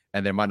drill,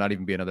 and there might not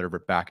even be another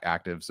back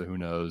active, so who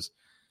knows.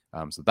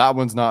 So that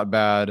one's not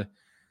bad.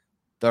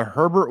 The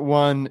Herbert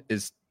one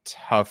is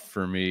tough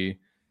for me.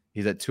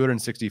 He's at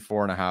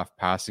 264.5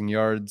 passing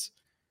yards,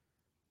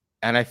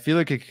 and I feel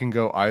like it can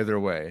go either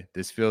way.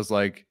 This feels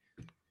like,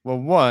 well,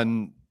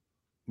 one,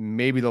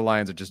 maybe the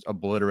Lions would just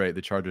obliterate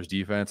the Chargers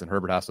defense and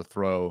Herbert has to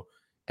throw,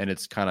 and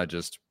it's kind of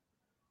just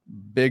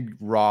big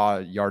raw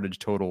yardage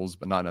totals,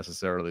 but not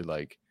necessarily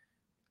like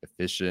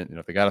efficient.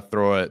 If they got to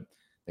throw it,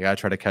 they got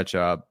to try to catch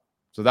up.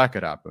 So that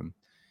could happen.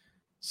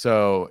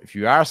 So if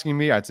you're asking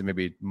me, I'd say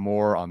maybe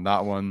more on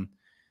that one.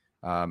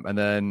 And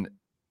then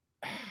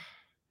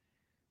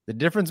the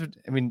difference,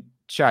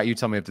 chat, you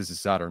tell me if this is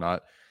sad or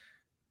not.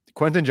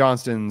 Quentin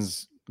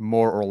Johnston's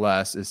more or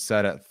less is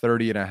set at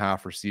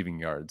 30.5 receiving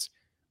yards.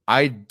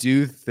 I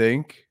do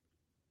think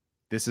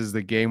this is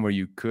the game where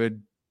you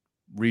could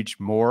reach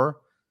more,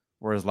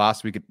 whereas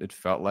last week it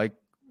felt like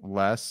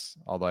less,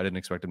 although I didn't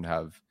expect him to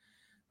have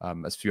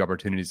as few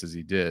opportunities as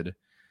he did.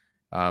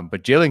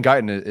 But Jalen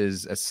Guyton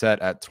is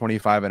set at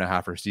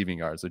 25.5 receiving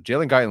yards. So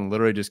Jalen Guyton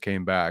literally just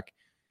came back,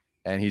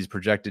 and he's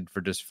projected for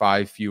just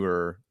 5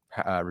 fewer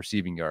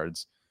receiving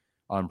yards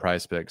on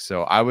Prize Picks.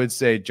 So I would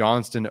say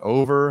Johnston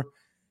over,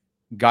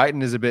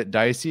 Guyton is a bit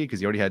dicey because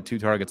he already had 2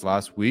 targets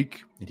last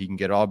week, and he can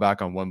get all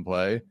back on one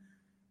play.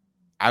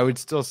 I would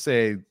still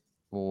say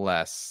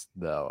less,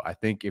 though. I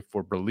think if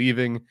we're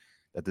believing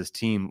that this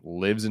team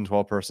lives in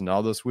 12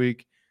 personnel this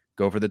week,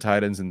 go for the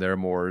tight ends and their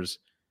mores.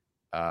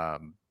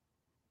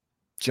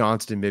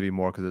 Johnston maybe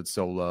more because it's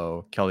so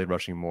low. Kelly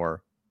rushing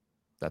more.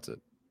 That's it.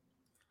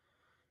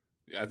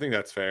 Yeah, I think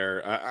that's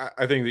fair.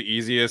 I think the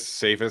easiest,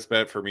 safest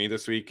bet for me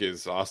this week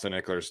is Austin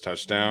Eckler's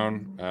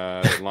touchdown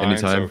line.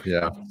 Anytime,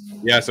 so,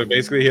 yeah. So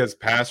basically, he has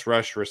pass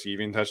rush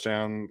receiving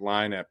touchdown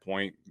line at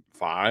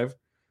 0.5.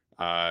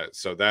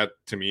 So that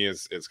to me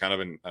is kind of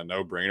a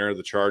no-brainer.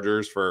 The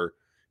Chargers, for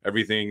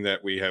everything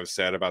that we have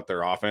said about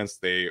their offense,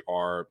 they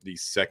are the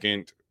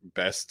second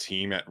best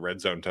team at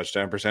red zone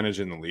touchdown percentage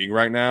in the league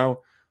right now.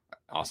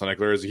 Austin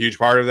Eckler is a huge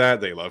part of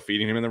that. They love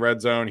feeding him in the red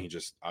zone. He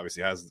just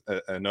obviously has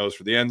a nose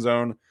for the end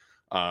zone.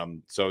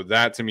 So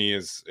that to me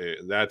is a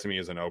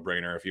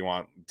no-brainer. If you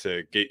want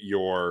to get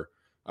your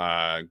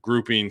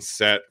grouping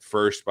set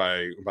first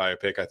by a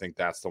pick, I think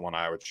that's the one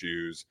I would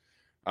choose.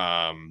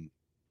 Gerald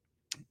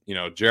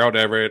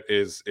Everett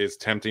is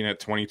tempting at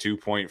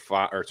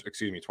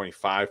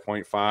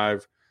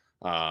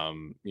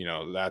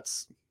 25.5.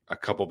 That's a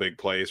couple big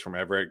plays from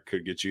Everett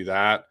could get you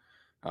that.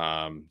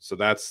 So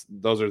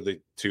those are the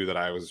two that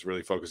I was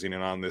really focusing in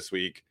on this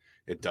week.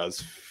 It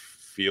does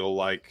feel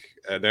like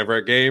an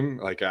Everett game.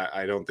 Like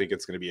I don't think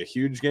it's going to be a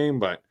huge game,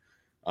 but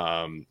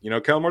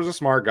Kellen Moore's a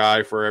smart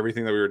guy for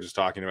everything that we were just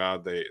talking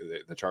about.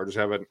 The Chargers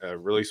have a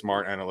really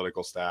smart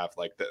analytical staff.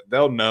 Like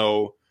they'll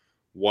know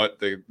what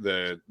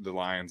the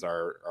Lions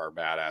are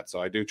bad at.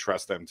 So I do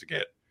trust them to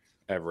get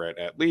Everett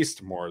at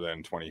least more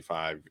than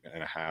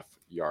 25.5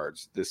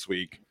 yards this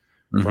week.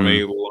 Mm-hmm. From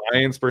a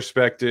Lions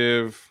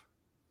perspective,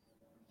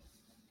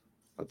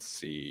 let's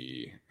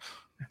see.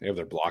 They have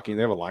their blocking.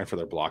 They have a line for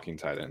their blocking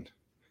tight end.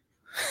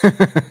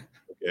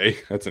 Okay,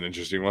 that's an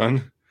interesting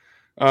one.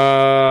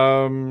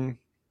 I'm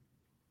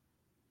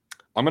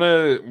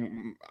gonna,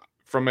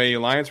 from a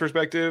Lions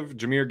perspective,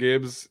 Jahmyr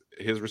Gibbs,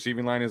 his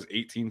receiving line is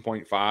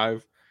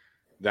 18.5.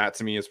 That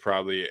to me is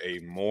probably a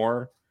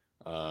more.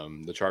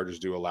 The Chargers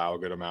do allow a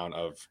good amount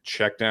of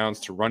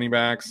checkdowns to running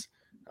backs.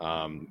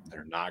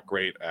 They're not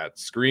great at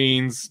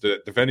screens,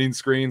 defending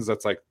screens.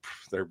 That's like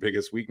their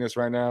biggest weakness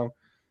right now.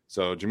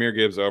 So Jahmyr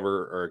Gibbs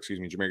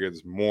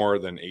more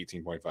than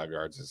 18.5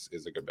 yards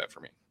is a good bet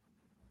for me.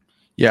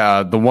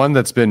 Yeah, the one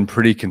that's been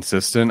pretty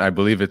consistent, I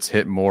believe it's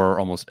hit more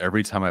almost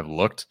every time I've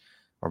looked,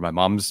 or my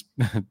mom's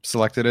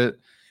selected it,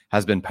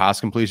 has been pass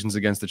completions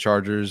against the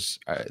Chargers.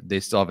 They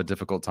still have a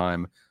difficult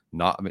time.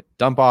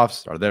 Dump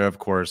offs are there, of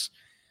course.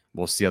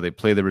 We'll see how they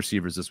play the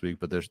receivers this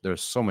week, but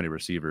there's so many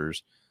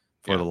receivers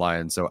for the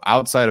Lions. So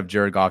outside of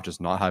Jared Goff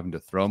just not having to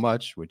throw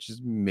much, which is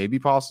maybe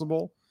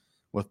possible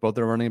with both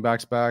their running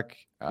backs back,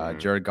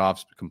 Jared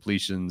Goff's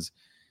completions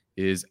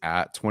is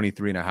at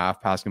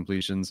 23.5 pass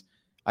completions.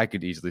 I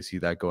could easily see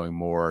that going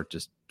more,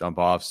 just dump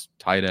offs,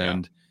 tight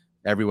end,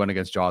 everyone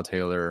against Jaw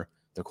Taylor,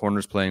 the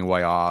corners playing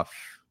way off,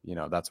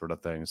 that sort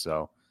of thing.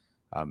 So,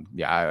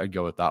 I'd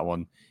go with that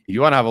one. If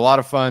you want to have a lot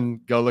of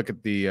fun, go look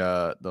at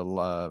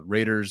the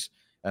Raiders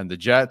and the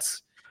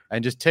Jets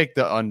and just take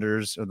the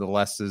unders or the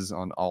lesses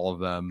on all of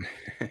them.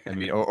 I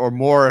mean, or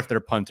more if they're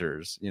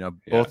punters.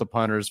 Both the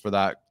punters for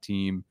that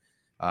team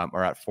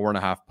are at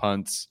 4.5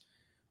 punts.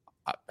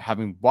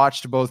 Having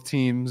watched both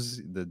teams,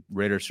 the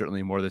Raiders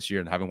certainly more this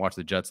year, and having watched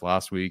the Jets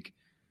last week,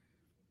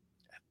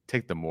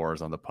 take the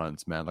Moors on the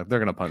punts, man. Like they're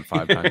going to punt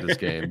 5 times this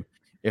game.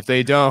 If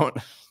they don't,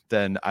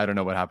 then I don't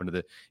know what happened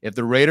to if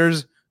the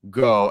Raiders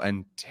go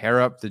and tear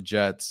up the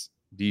Jets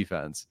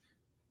defense,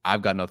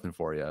 I've got nothing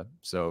for you.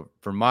 So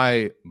for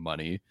my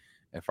money,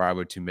 if I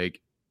were to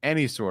make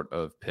any sort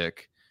of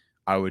pick,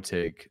 I would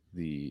take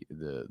the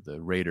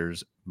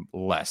Raiders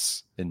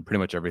less in pretty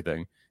much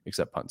everything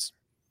except punts.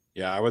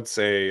 Yeah, I would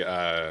say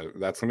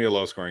that's going to be a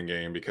low-scoring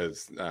game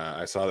because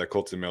I saw that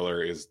Colton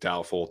Miller is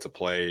doubtful to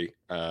play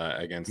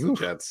against the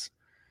Jets.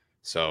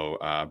 So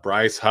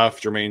Bryce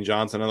Huff, Jermaine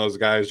Johnson, and those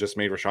guys just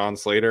made Rashawn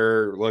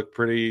Slater look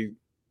pretty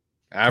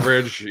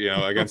average,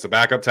 against the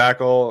backup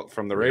tackle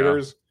from the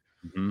Raiders.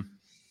 Yeah. Mm-hmm.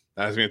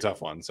 That's going to be a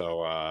tough one.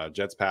 So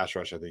Jets pass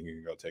rush, I think you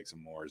can go take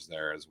some mores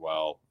there as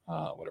well,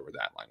 whatever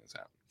that line is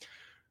at.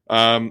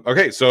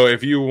 Okay, so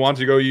if you want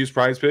to go use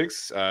Prize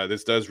Picks,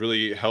 this does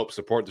really help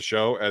support the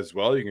show as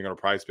well. You can go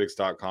to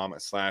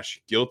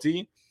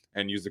prizepicks.com/guilty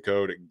and use the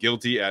code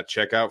guilty at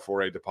checkout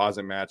for a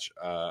deposit match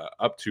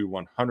up to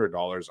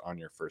 $100 on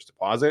your first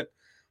deposit.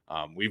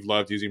 We've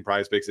loved using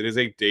Prize Picks. It is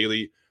a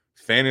daily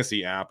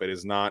fantasy app. It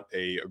is not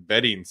a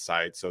betting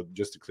site. So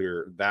just to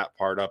clear that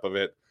part up of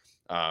it.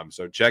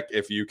 So check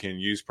if you can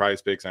use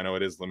Prize Picks. I know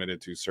it is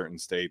limited to certain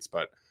states,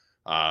 but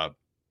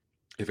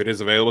if it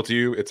is available to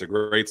you, it's a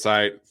great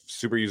site,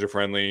 super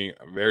user-friendly,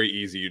 very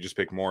easy. You just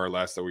pick more or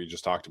less that we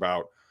just talked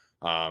about,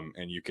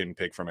 and you can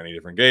pick from any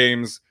different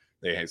games.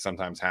 They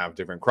sometimes have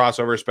different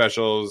crossover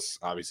specials.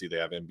 Obviously, they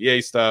have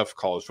NBA stuff.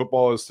 College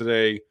football is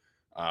today.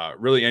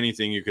 Really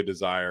anything you could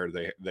desire.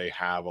 They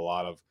have a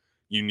lot of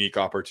unique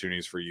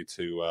opportunities for you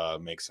to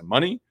make some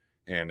money.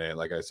 And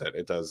like I said,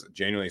 it does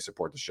genuinely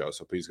support the show.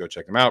 So please go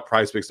check them out.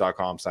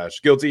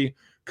 prizepicks.com/guilty.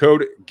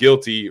 Code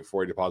guilty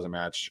for a deposit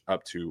match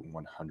up to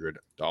 $100.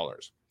 All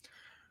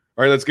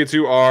right, let's get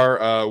to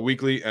our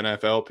weekly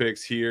NFL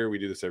picks here. We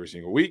do this every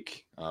single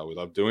week. We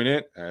love doing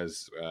it.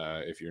 As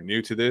if you're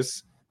new to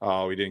this,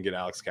 we didn't get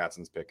Alex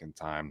Katzen's pick in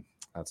time.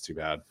 That's too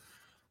bad.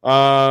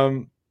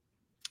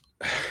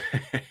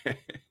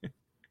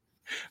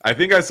 I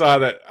think I saw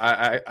that.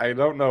 I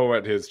don't know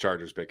what his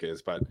Chargers pick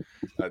is, but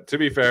to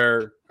be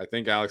fair, I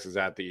think Alex is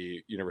at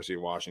the University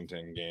of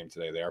Washington game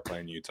today. They are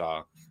playing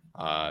Utah,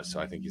 so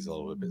I think he's a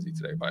little bit busy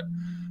today. But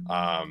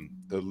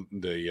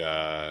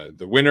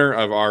the winner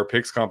of our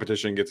picks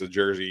competition gets a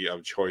jersey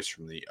of choice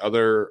from the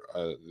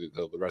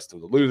rest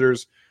of the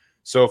losers.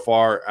 So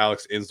far,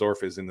 Alex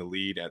Insdorf is in the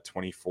lead at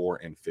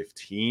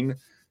 24-15.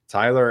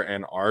 Tyler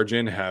and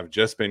Arjun have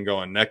just been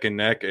going neck and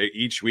neck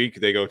each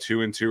week. They go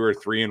 2-2 or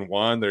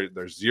 3-1.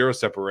 There's zero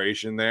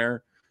separation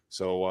there.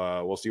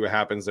 So we'll see what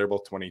happens. They're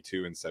both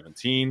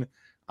 22-17.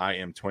 I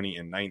am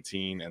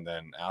 20-19. And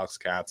then Alex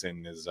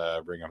Katzen is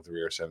bringing up the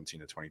rear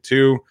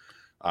 17-22.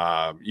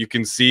 You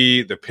can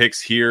see the picks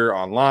here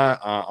online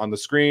on the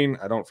screen.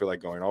 I don't feel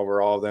like going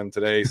over all of them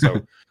today.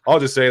 So I'll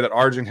just say that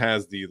Arjun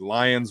has the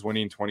Lions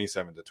winning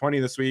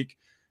 27-20 this week.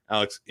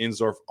 Alex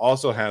Insdorf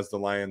also has the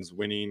Lions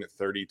winning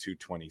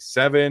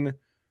 30-27.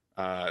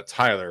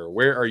 Tyler,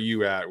 where are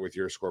you at with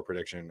your score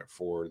prediction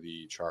for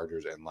the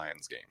Chargers and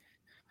Lions game?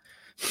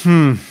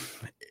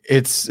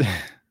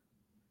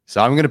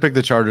 So I'm going to pick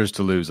the Chargers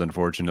to lose,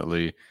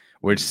 unfortunately,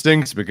 which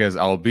stinks because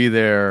I'll be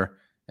there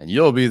and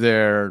you'll be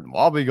there.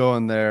 I'll be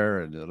going there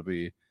and it'll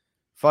be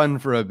fun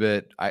for a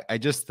bit. I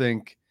just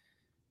think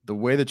the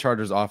way the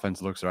Chargers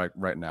offense looks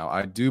right now,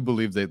 I do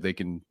believe that they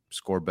can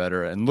score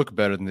better and look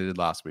better than they did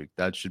last week.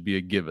 That should be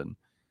a given.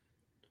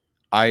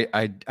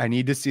 I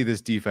need to see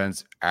this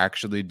defense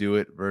actually do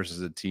it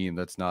versus a team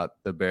that's not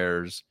the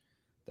Bears,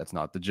 that's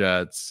not the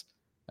Jets.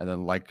 And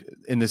then, like,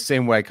 in the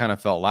same way I kind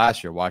of felt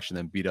last year watching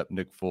them beat up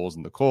Nick Foles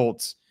and the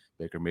Colts,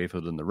 Baker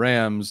Mayfield and the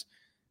Rams.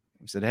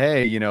 We said,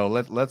 hey,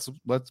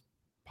 let's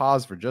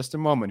pause for just a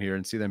moment here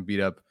and see them beat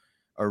up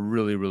a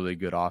really, really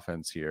good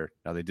offense here.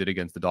 Now, they did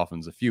against the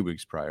Dolphins a few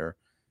weeks prior.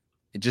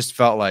 It just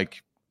felt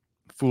like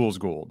fool's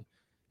gold.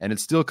 And it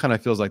still kind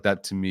of feels like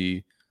that to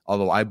me,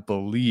 although I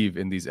believe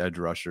in these edge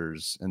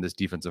rushers and this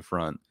defensive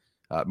front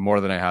more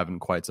than I have in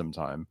quite some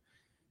time.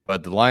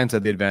 But the Lions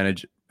had the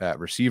advantage at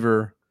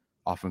receiver,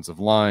 offensive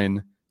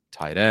line,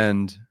 tight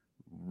end,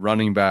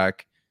 running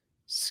back,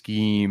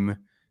 scheme,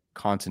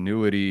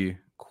 continuity,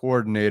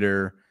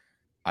 coordinator.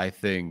 I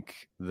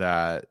think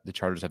that the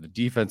Chargers have the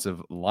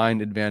defensive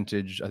line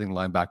advantage. I think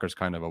linebackers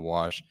kind of a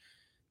wash.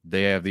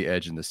 They have the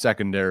edge in the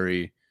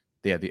secondary.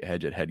 They have the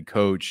edge at head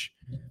coach.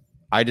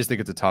 I just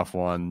think it's a tough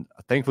one.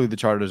 Thankfully, the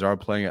Chargers are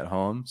playing at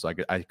home, so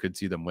I could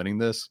see them winning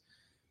this.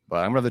 But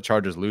I'm going to have the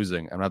Chargers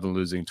losing. I'm going to have them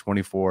losing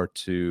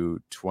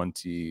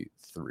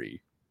 24-23.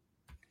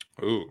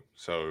 Ooh,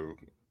 so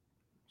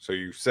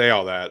you say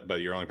all that,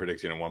 but you're only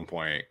predicting a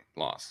 1-point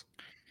loss.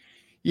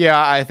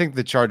 Yeah, I think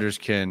the Chargers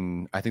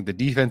can. I think the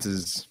defense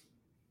is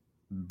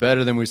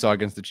better than we saw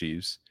against the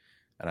Chiefs,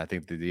 and I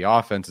think the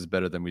offense is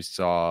better than we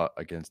saw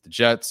against the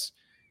Jets.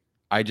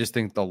 I just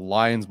think the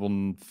Lions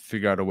will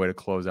figure out a way to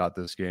close out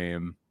this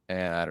game,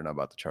 and I don't know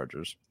about the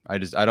Chargers. I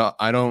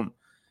don't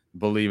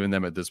believe in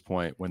them at this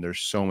point when there's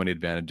so many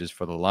advantages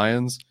for the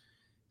Lions,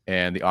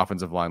 and the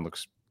offensive line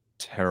looks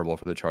terrible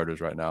for the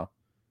Chargers right now.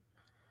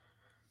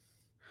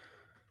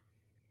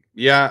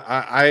 Yeah,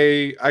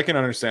 I can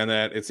understand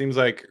that. It seems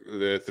like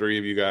the three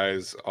of you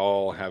guys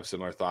all have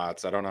similar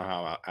thoughts. I don't know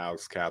how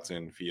Alex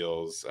Katzen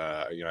feels.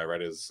 I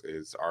read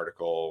his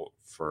article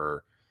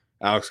for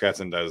Alex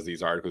Katzen does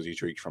these articles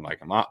each week from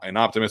like an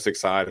optimistic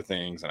side of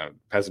things and a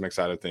pessimistic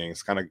side of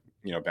things, kind of,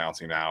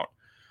 bouncing out.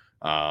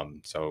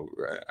 So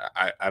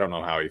I don't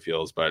know how he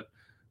feels, but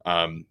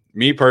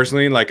me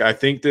personally, like, I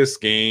think this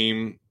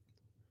game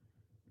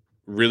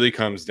really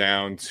comes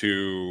down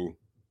to,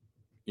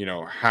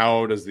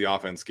 how does the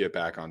offense get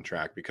back on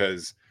track?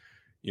 Because,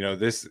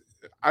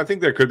 I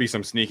think there could be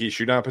some sneaky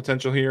shootout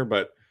potential here,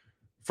 but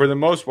for the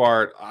most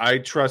part, I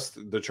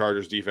trust the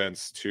Chargers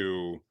defense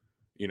to,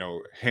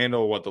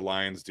 handle what the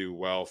Lions do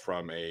well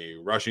from a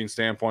rushing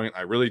standpoint.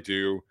 I really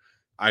do.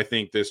 I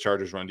think this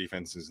Chargers run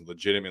defense is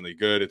legitimately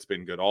good. It's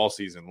been good all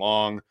season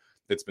long.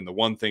 It's been the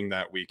one thing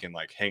that we can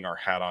hang our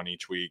hat on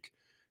each week.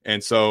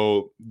 And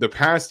so the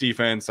pass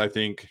defense, I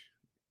think,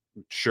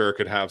 sure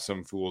could have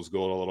some fool's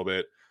gold a little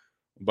bit,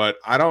 but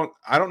I don't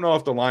know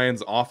if the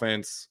Lions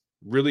offense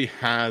really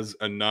has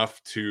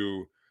enough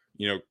to,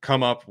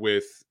 come up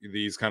with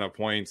these kind of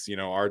points.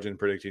 Arjun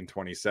predicting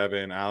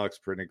 27, Alex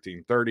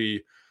predicting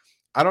 30.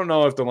 I don't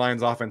know if the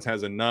Lions offense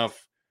has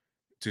enough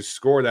to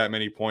score that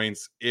many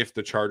points if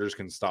the Chargers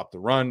can stop the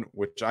run,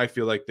 which I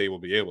feel like they will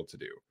be able to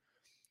do.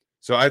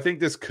 So I think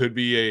this could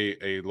be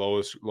a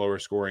lower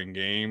scoring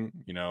game.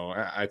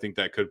 I think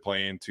that could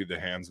play into the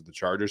hands of the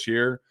Chargers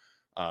here.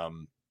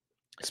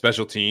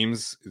 Special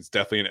teams is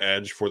definitely an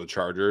edge for the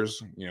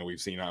Chargers.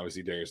 We've seen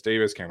obviously Darius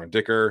Davis, Cameron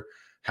Dicker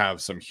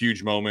have some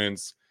huge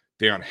moments.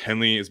 Deion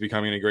Henley is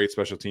becoming a great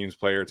special teams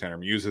player. Tanner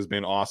Muse has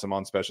been awesome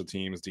on special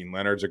teams. Dean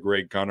Leonard's a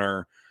great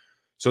gunner.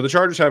 So the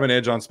Chargers have an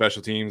edge on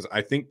special teams.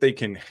 I think they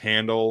can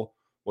handle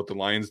what the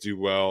Lions do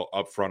well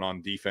up front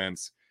on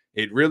defense.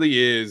 It really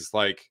is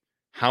like,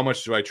 how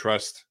much do I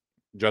trust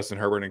Justin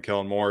Herbert and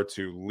Kellen Moore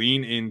to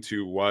lean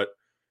into what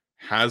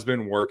has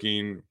been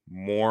working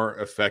more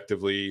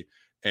effectively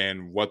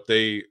and what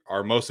they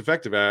are most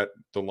effective at,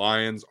 the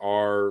Lions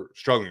are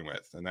struggling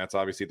with. And that's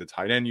obviously the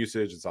tight end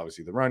usage. It's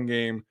obviously the run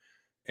game.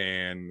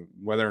 And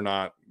whether or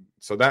not,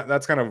 so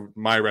that's kind of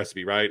my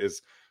recipe, right?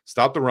 Is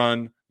stop the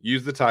run,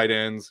 use the tight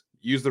ends,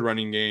 use the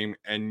running game,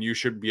 and you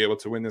should be able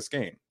to win this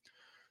game.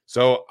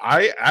 So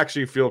I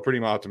actually feel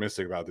pretty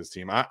optimistic about this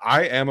team.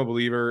 I am a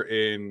believer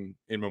in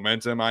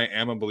momentum. I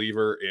am a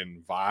believer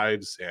in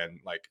vibes and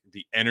like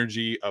the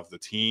energy of the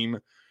team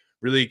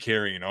really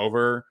carrying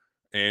over.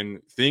 And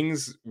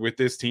things with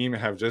this team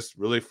have just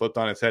really flipped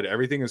on its head.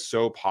 Everything is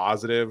so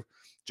positive.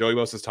 Joey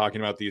Bosa is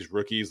talking about these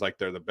rookies like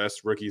they're the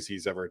best rookies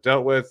he's ever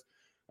dealt with.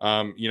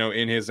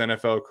 In his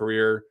NFL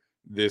career,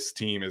 this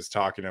team is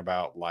talking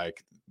about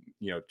like,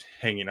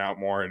 hanging out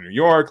more in New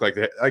York. Like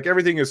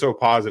everything is so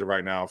positive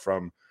right now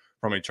from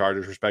a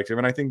Chargers perspective.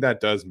 And I think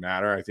that does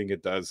matter. I think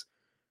it does,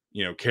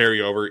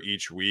 carry over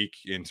each week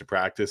into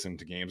practice,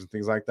 into games and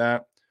things like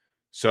that.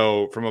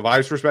 So from a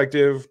vibes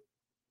perspective,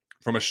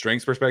 from a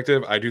strengths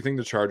perspective, I do think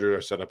the Chargers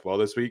are set up well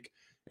this week,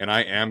 and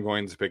I am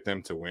going to pick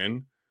them to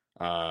win.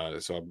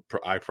 So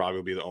I probably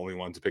will be the only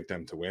one to pick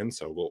them to win.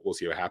 So we'll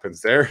see what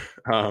happens there.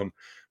 But I'm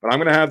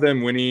going to have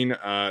them winning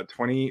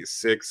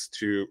 26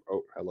 to,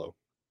 oh, hello.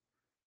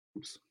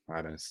 Oops, I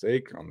had a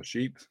mistake on the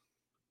sheet.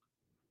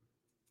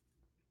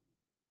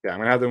 Yeah, I'm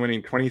going to have them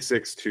winning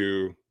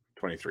 26-23.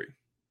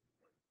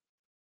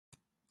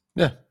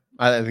 Yeah,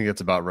 I think that's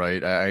about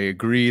right. I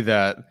agree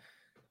that,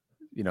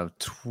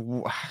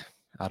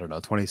 I don't know,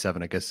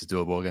 27, I guess, is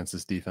doable against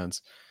this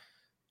defense.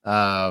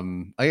 I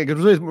think it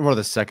was really more of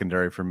the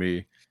secondary for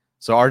me.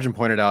 So Arjun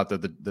pointed out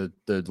that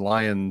the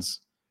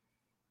Lions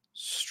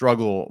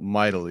struggle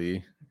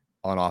mightily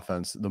on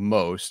offense the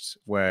most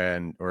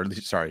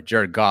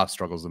Jared Goff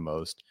struggles the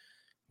most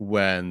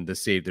when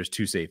there's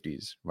two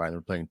safeties, right?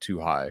 They're playing too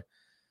high.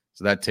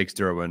 So that takes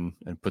Derwin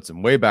and puts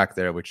him way back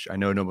there, which I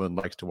know no one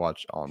likes to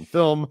watch on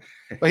film,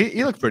 but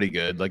he looked pretty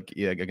good. Like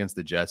against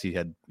the Jets, he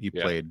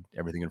played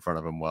everything in front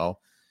of him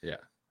well. Yeah.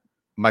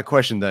 My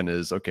question then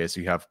is, okay,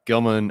 so you have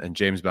Gilman and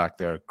James back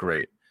there.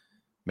 Great.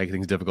 Making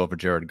things difficult for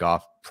Jared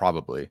Goff,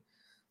 probably.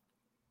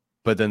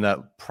 But then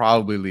that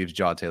probably leaves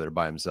Jaw Taylor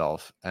by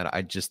himself. And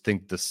I just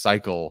think the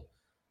cycle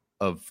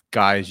of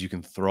guys you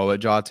can throw at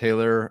Jaw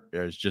Taylor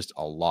is just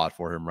a lot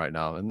for him right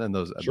now. And then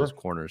those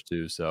corners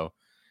too. So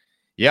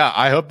yeah,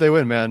 I hope they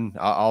win, man.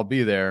 I'll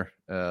be there.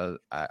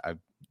 I'm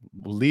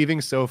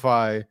leaving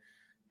SoFi,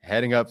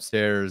 heading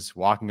upstairs,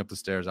 walking up the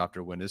stairs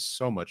after a win is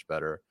so much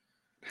better.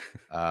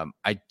 I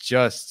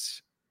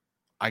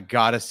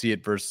gotta see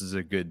it versus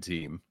a good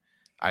team.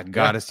 I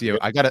gotta see it.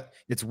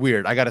 It's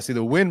weird. I gotta see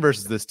the win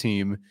versus this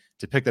team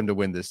to pick them to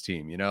win this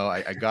team.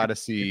 I gotta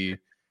see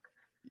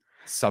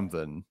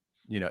something.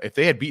 If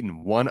they had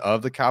beaten one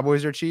of the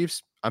Cowboys or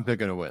Chiefs, I'm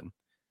picking a win.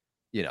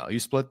 You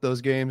split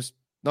those games,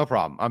 no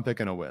problem. I'm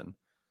picking a win.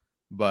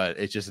 But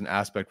it's just an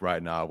aspect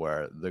right now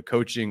where the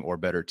coaching or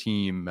better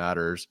team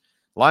matters.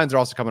 Lions are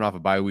also coming off a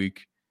bye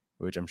week,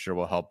 which I'm sure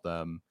will help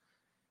them.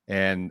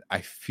 And I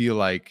feel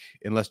like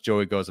unless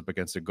Joey goes up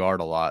against a guard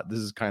a lot, this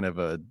is kind of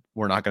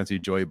we're not going to see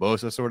Joey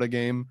Bosa sort of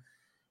game.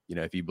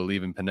 If you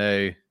believe in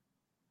Panay,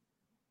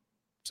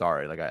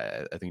 sorry, like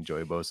I think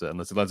Joey Bosa,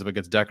 unless it lets up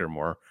against Decker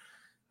more,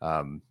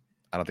 I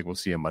don't think we'll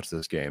see him much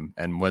this game.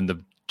 And when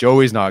the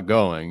Joey's not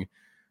going,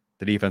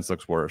 the defense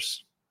looks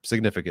worse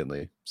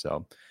significantly.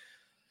 So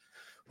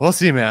we'll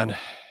see, man.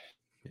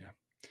 Yeah.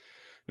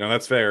 No,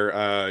 that's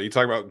fair. You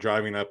talk about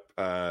driving up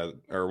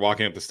or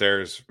walking up the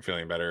stairs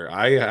feeling better.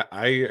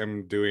 I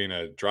am doing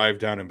a drive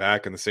down and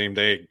back in the same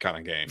day kind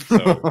of game.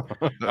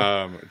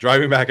 So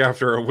driving back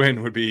after a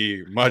win would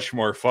be much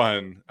more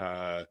fun.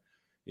 I've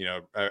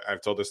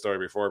told this story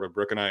before, but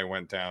Brooke and I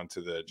went down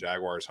to the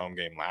Jaguars home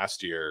game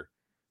last year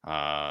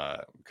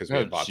because we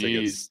had bought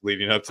tickets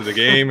leading up to the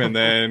game. And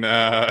then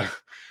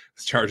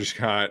Chargers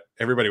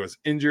everybody was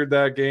injured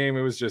that game.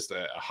 It was just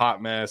a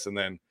hot mess. And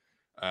then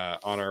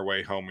on our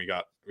way home,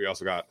 we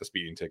also got the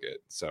speeding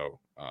ticket. So,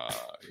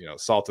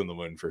 salt in the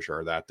wound for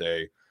sure that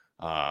day.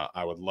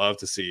 I would love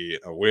to see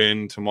a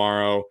win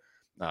tomorrow.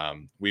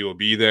 We will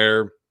be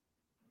there.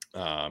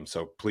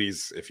 So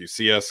please, if you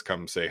see us,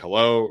 come say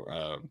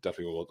hello.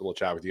 Definitely we'll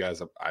chat with you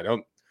guys. I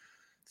don't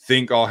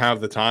think I'll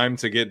have the time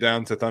to get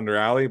down to Thunder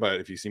Alley,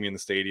 but if you see me in the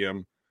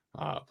stadium,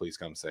 please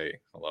come say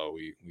hello.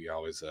 We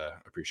always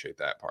appreciate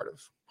that part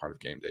of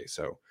game day.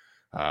 So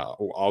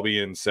I'll be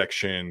in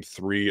section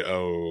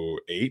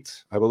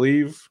 308, I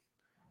believe.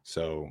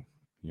 So,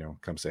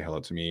 come say hello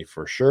to me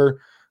for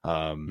sure.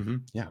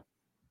 Yeah.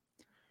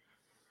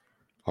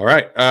 All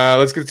right.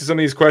 Let's get to some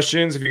of these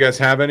questions. If you guys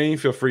have any,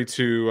 feel free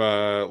to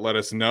let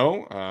us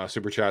know.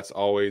 Super chat's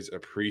always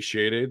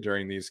appreciated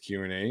during these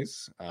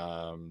Q&As.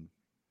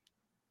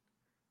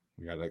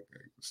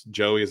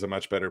 Joey is a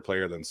much better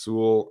player than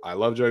Sewell. I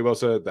love Joey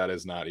Bosa. That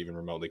is not even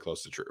remotely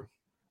close to true.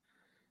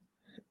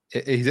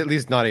 He's at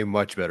least not a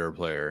much better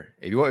player.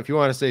 If you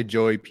want to say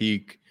Joey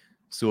peak,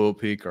 Sewell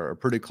peak are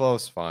pretty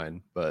close,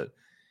 fine, but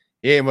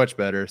he ain't much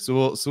better.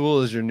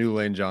 Sewell is your new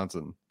Lane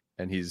Johnson,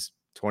 and he's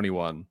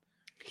 21.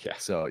 Yeah.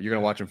 So you're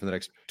gonna watch him for the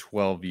next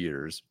 12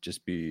 years.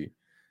 Just be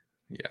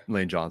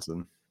Lane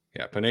Johnson.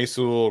 Yeah, Penei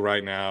Sewell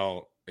right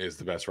now is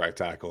the best right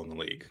tackle in the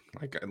league.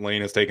 Like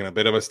Lane has taken a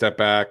bit of a step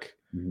back.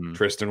 Mm-hmm.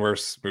 Tristan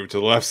Wirfs moved to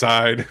the left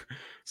side.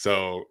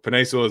 So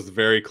Penei Sewell is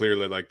very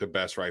clearly like the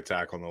best right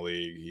tackle in the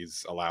league.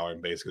 He's allowing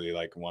basically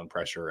like one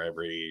pressure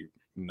every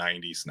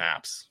 90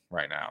 snaps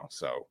right now.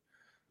 So,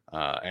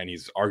 and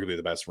he's arguably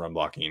the best run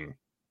blocking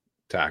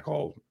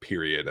tackle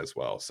period as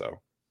well. So,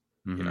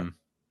 you know,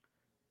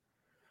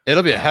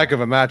 it'll be a heck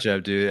of a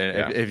matchup, dude.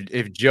 And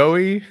if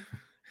Joey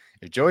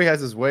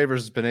has his way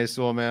versus Penei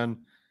Sewell, man,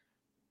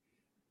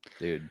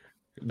 dude.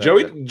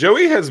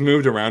 Joey has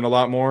moved around a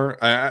lot more.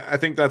 I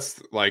think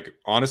that's like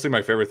honestly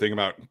my favorite thing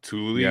about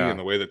Thule and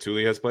the way that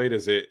Thule has played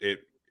is it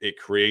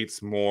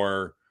creates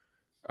more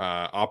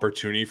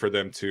opportunity for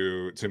them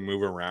to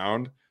move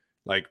around.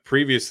 Like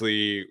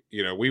previously,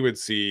 you know, we would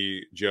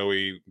see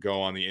Joey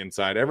go on the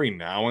inside every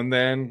now and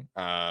then.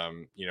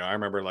 You know, I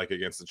remember like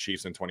against the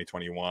Chiefs in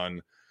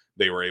 2021,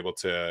 they were able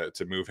to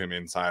move him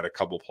inside a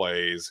couple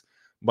plays,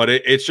 but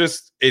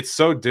it's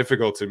so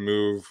difficult to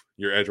move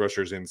your edge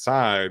rushers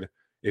inside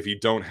if you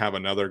don't have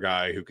another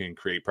guy who can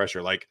create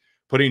pressure. Like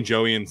putting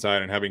Joey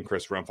inside and having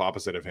Chris Rumph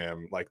opposite of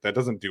him, like that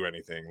doesn't do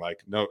anything.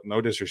 Like no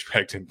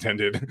disrespect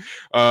intended.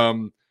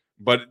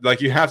 But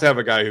like you have to have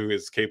a guy who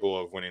is capable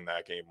of winning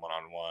that game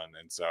one-on-one.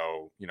 And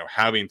so, you know,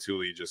 having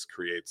Thule just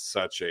creates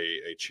such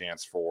a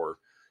chance for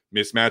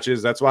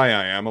mismatches. That's why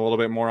I am a little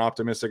bit more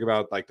optimistic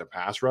about like the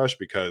pass rush,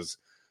 because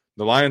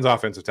the Lions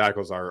offensive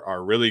tackles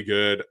are really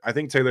good. I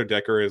think Taylor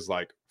Decker is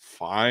like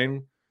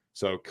fine.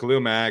 So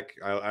Khalil Mack,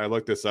 I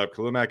looked this up.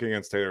 Khalil Mack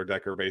against Taylor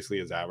Decker basically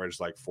has averaged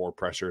like 4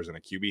 pressures and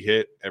a QB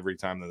hit every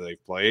time that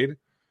they've played.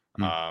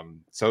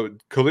 So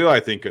Khalil,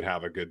 I think, could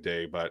have a good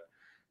day, but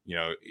you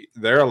know,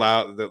 they're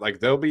allowed that like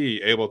they'll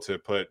be able to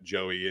put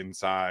Joey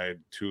inside,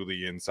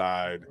 Thule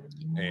inside,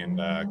 and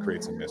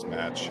create some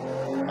mismatch.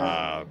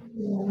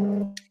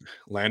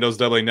 Lando's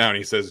doubling down.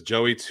 He says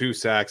Joey 2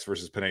 sacks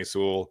versus Penei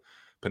Sewell.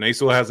 Penei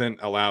Sewell hasn't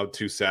allowed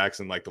 2 sacks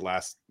in like the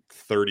last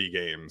 30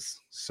 games.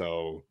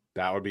 So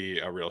that would be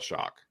a real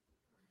shock.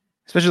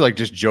 Especially like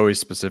just Joey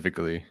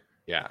specifically.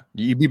 Yeah.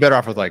 You'd be better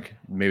off with like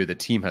maybe the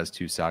team has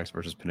 2 sacks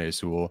versus Penei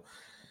Sewell.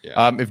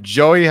 Yeah. If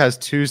Joey has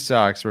 2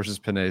 sacks versus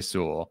Penei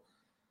Sewell,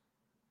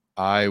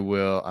 I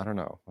don't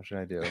know. What should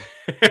I do?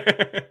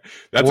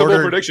 That's a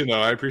bold prediction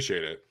though. I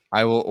appreciate it.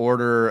 I will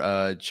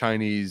order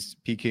Chinese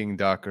Peking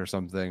duck or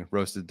something,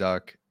 roasted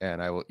duck,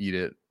 and I will eat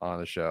it on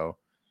the show.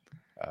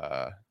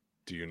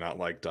 Do you not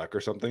like duck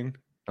or something?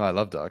 Oh, I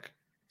love duck.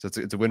 So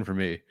it's a win for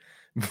me.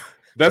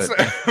 That's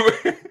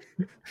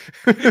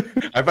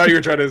I thought you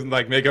were trying to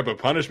like make up a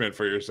punishment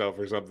for yourself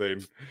or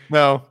something.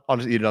 No, I'll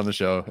just eat it on the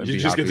show. You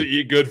just get to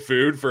eat good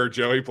food for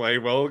Joey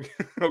playing well. Okay.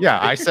 Yeah,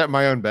 I set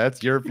my own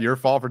bets. Your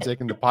fault for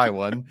taking the pie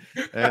one,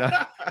 and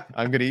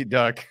I'm gonna eat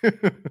duck.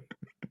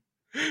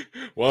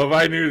 Well, if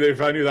I knew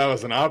that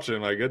was an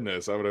option, my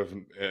goodness, I would have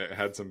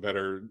had some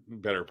better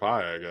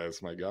pie. I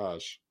guess. My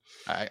gosh,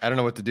 I don't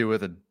know what to do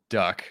with a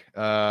duck.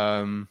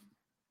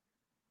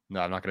 No,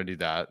 I'm not going to do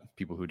that.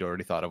 People who'd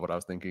already thought of what I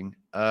was thinking.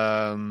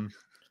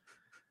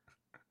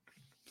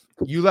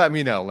 You let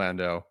me know,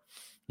 Lando.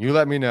 You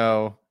let me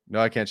know.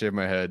 No, I can't shave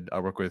my head. I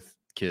work with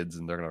kids,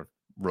 and they're going to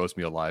roast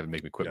me alive and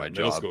make me quit my job.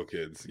 Middle school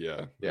kids,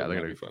 yeah. Yeah, they're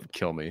going to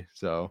kill me.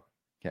 So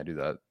can't do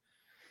that.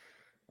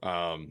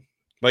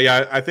 But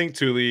yeah, I think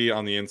Thule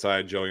on the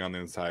inside, Joey on the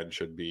inside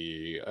should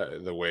be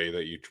the way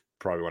that you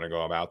probably want to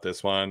go about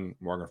this one.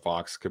 Morgan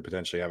Fox could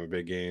potentially have a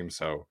big game.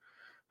 So,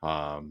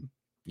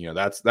 you know,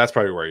 that's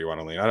probably where you want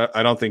to lean.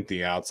 I don't think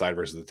the outside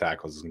versus the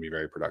tackles is going to be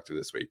very productive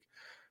this week.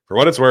 For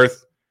what it's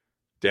worth,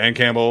 Dan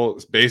Campbell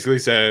basically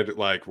said,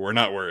 like, we're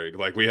not worried.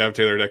 Like, we have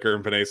Taylor Decker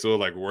and Penei Sewell.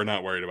 Like, we're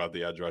not worried about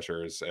the edge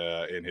rushers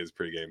in his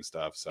pregame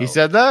stuff. So he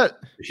said that?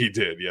 He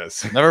did,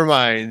 yes. Never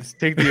mind.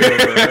 Take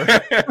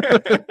the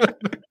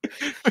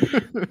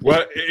over.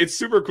 Well, it's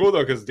super cool,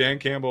 though, because Dan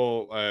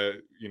Campbell,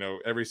 you know,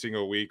 every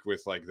single week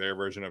with, like, their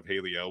version of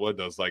Haley Elwood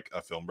does, like,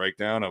 a film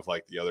breakdown of,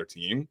 like, the other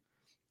team.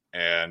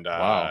 And,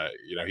 wow.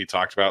 You know, he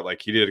talked about,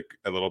 like, he did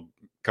a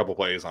couple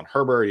plays on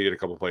Herbert. He did a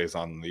couple plays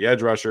on the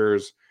edge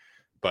rushers.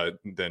 But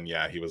then,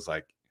 yeah, he was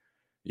like,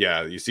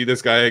 yeah, you see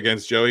this guy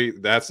against Joey?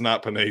 That's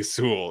not Penei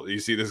Sewell. You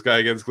see this guy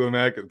against Khalil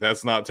Mack?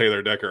 That's not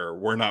Taylor Decker.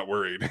 We're not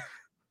worried.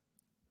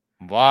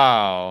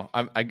 Wow.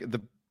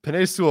 The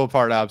Penei Sewell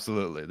part,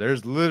 absolutely.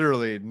 There's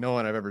literally no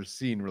one I've ever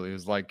seen really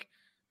who's like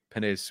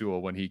Penei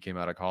Sewell when he came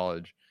out of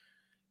college.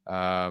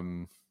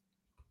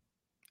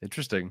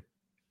 Interesting.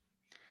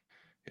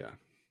 Yeah.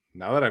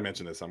 Now that I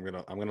mention this, I'm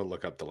gonna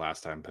look up the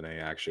last time Penei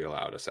actually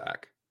allowed a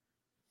sack.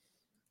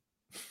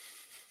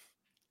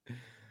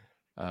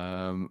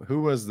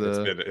 Who was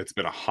the? It's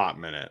been a hot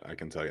minute. I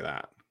can tell you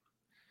that.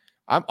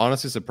 I'm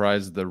honestly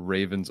surprised the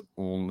Ravens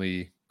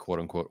only, quote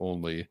unquote,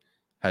 only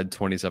had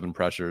 27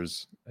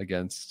 pressures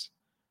against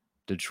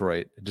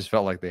Detroit. It just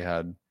felt like they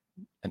had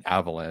an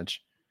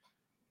avalanche.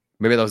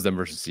 Maybe that was them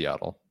versus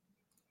Seattle.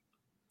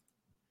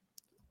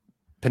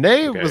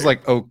 Panay was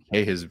like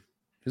okay. He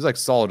was like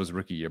solid his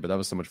rookie year, but that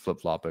was so much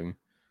flip-flopping.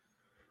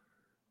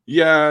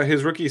 Yeah,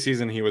 his rookie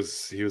season, he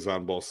was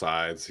on both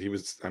sides.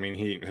 His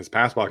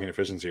pass blocking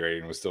efficiency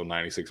rating was still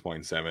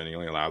 96.7. He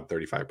only allowed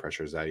 35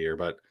 pressures that year,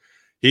 but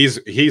he's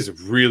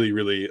really,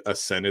 really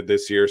ascended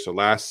this year. So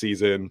last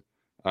season,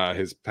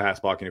 his pass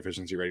blocking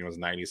efficiency rating was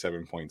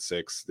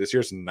 97.6. This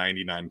year's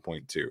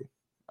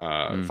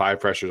 99.2. 5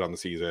 pressures on the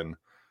season,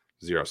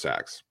 0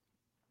 sacks.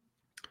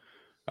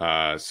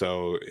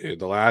 So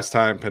the last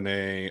time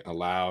Panay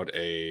allowed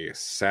a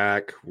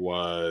sack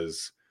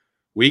was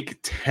week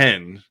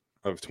 10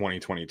 of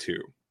 2022.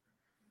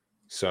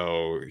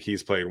 So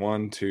he's played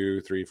 1,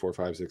 2, 3, 4,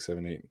 5, 6,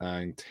 7, 8,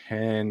 9,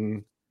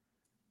 10,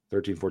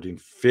 13, 14,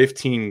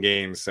 15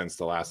 games since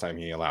the last time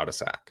he allowed a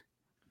sack.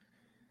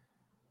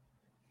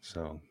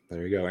 So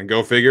there you go. And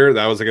go figure,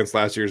 that was against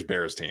last year's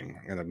Bears team.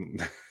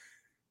 And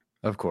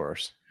of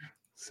course.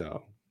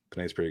 So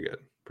Panay's pretty good.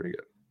 Pretty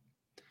good.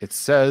 It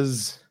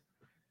says,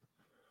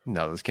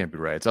 no, this can't be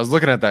right. So I was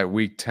looking at that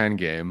week 10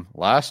 game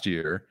last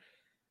year,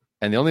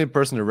 and the only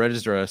person to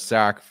register a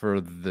sack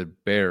for the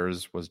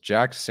Bears was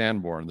Jack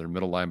Sanborn, their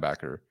middle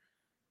linebacker.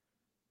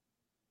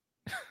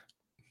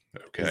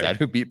 Okay. Is that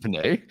who beat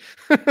Panay?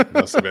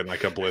 Must have been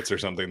like a blitz or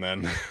something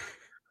then.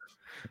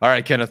 All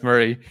right, Kenneth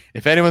Murray.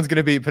 If anyone's going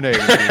to beat Panay,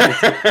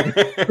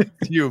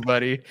 it's you,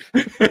 buddy.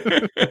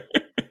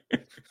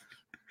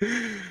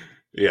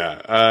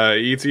 Yeah.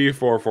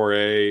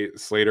 ET44A,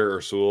 Slater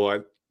or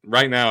Sewell.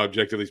 Right now,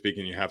 objectively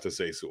speaking, you have to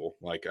say Sewell.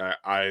 Like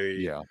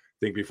I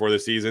think before the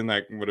season,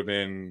 that would have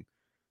been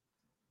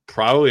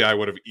probably, I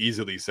would have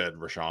easily said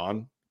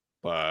Rashawn,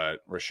 but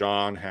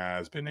Rashawn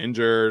has been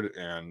injured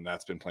and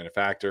that's been playing a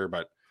factor.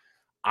 But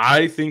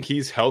I think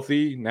he's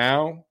healthy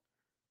now.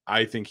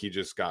 I think he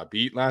just got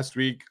beat last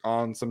week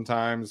on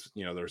sometimes.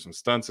 There's some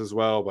stunts as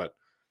well, but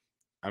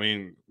I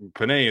mean,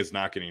 Panay is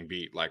not getting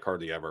beat like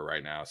hardly ever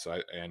right now. So,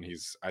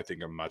 he's, I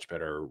think, a much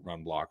better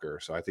run blocker.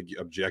 So I think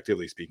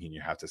objectively speaking,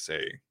 you have to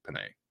say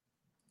Panay.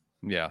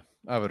 Yeah,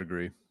 I would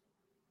agree.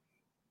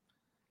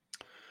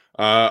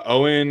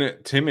 Owen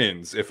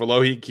Timmons, if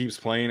Alohi keeps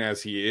playing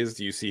as he is,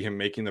 do you see him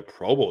making the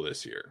Pro Bowl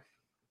this year?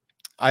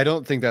 I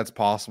don't think that's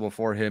possible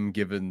for him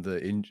given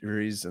the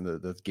injuries and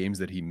the games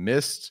that he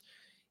missed.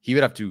 He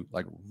would have to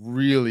like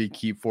really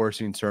keep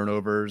forcing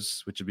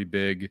turnovers, which would be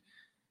big.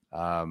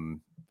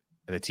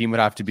 The team would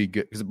have to be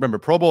good because remember,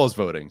 Pro Bowl is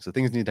voting, so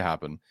things need to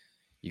happen.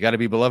 You got to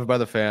be beloved by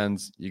the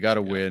fans, you got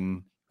to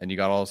win, and you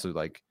got to also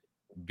like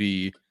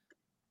be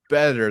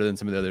better than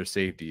some of the other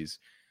safeties.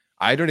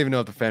 I don't even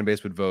know if the fan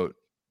base would vote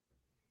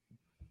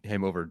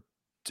him over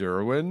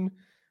Derwin,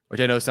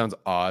 which I know sounds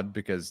odd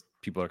because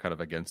people are kind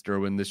of against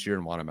Derwin this year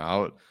and want him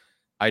out.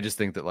 I just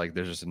think that like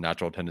there's just a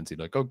natural tendency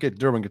to like, oh,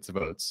 Derwin gets the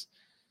votes.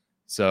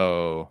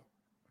 So,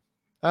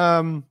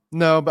 no,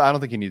 but I don't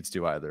think he needs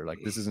to either. Like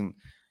this isn't.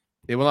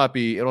 It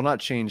will not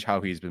change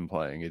how he's been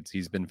playing.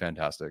 He's been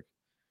fantastic.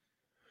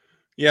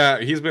 Yeah,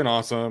 he's been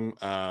awesome.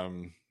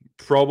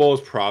 Pro Bowl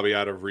is probably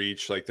out of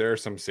reach. Like there are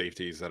some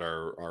safeties that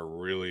are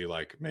really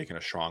like making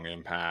a strong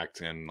impact.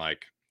 And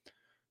like,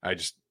 I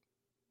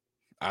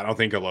don't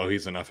think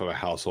Alohi's enough of a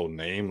household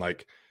name.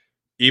 Like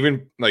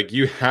even like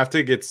you have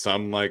to get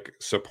some like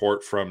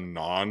support from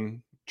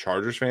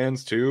non-Chargers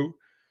fans too.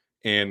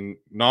 And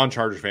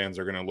non-Chargers fans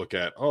are going to look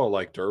at,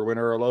 like Derwin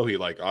or Alohi.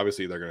 Like,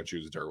 obviously, they're going to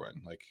choose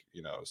Derwin. Like,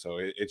 so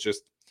it's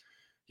just,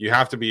 you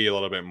have to be a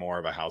little bit more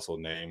of a household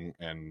name.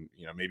 And,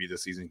 maybe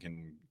this season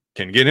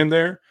can get him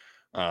there.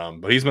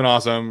 But he's been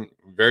awesome.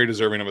 Very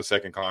deserving of a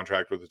second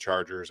contract with the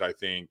Chargers. I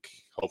think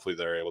hopefully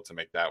they're able to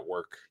make that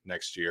work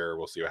next year.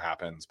 We'll see what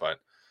happens. But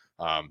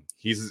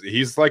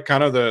he's like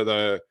kind of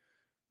the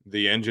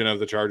engine of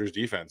the Chargers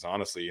defense,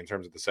 honestly, in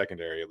terms of the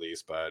secondary at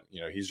least. But,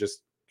 he's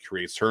just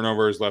creates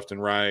turnovers left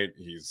and right.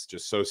 He's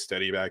just so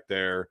steady back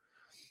there.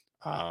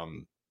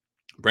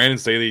 Brandon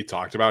Staley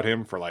talked about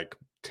him for like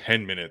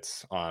 10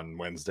 minutes on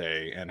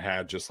Wednesday and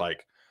had just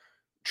like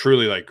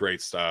truly like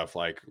great stuff.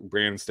 Like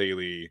Brandon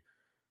Staley,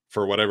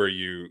 for whatever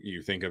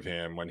you think of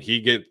him, when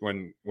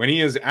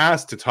he is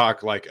asked to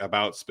talk like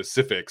about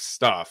specific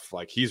stuff,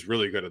 like he's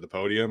really good at the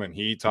podium. And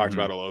he talked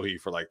about Alohi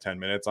for like 10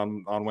 minutes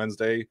on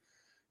Wednesday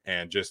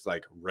and just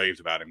like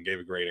raved about him, gave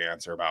a great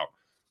answer about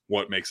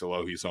what makes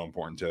Alohi so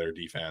important to their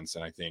defense.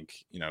 And I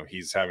think,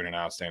 he's having an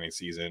outstanding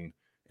season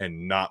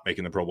and not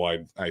making the Pro Bowl.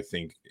 I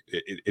think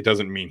it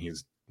doesn't mean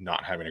he's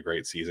not having a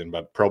great season,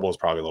 but Pro Bowl is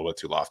probably a little bit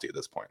too lofty at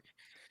this point.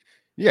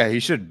 Yeah, he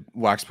should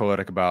wax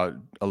poetic about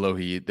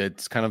Alohi.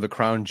 That's kind of the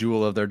crown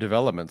jewel of their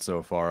development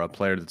so far, a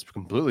player that's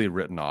completely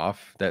written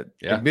off, that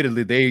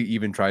admittedly they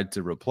even tried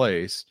to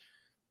replace,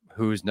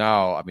 who's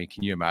now, I mean,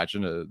 can you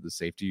imagine the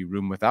safety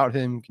room without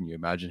him? Can you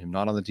imagine him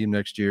not on the team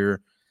next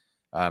year?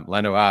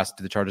 Lando asked,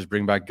 did the Chargers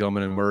bring back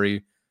Gilman and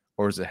Murray,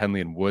 or is it Henley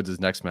and Woods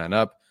as next man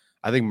up?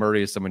 I think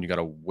Murray is someone you got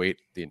to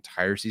wait the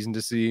entire season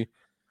to see.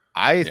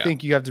 I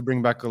think you have to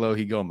bring back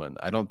Alohi Gilman.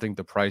 I don't think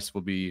the price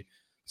will be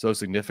so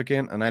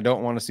significant, and I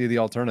don't want to see the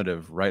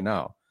alternative right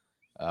now.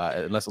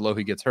 Unless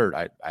Alohi gets hurt,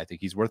 I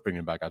think he's worth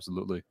bringing back,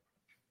 absolutely.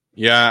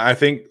 Yeah, I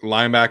think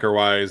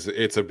linebacker-wise,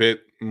 it's a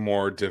bit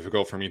more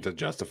difficult for me to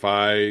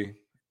justify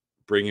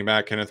bringing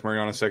back Kenneth Murray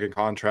on a second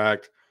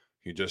contract.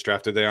 You just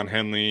drafted Deion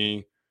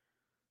Henley.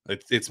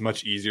 It's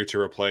much easier to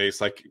replace.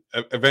 Like,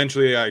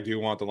 eventually, I do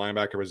want the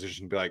linebacker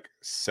position to be, like,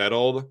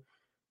 settled,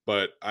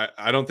 but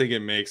I don't think it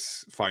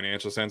makes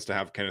financial sense to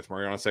have Kenneth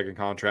Murray on a second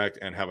contract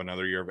and have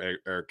another year of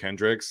Eric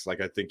Kendricks. Like,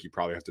 I think you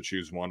probably have to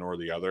choose one or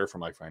the other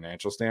from, like,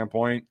 financial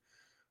standpoint.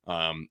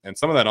 And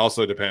some of that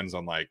also depends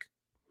on, like,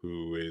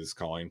 who is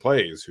calling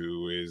plays,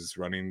 who is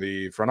running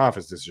the front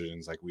office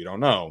decisions. Like, we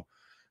don't know.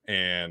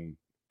 And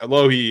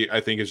Alohi,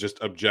 I think, is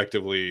just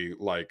objectively,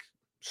 like,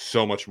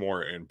 so much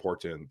more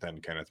important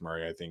than Kenneth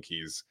Murray. I think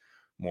he's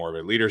more of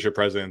a leadership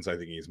presence. I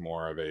think he's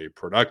more of a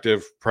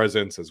productive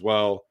presence as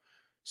well.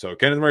 So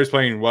Kenneth Murray's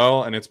playing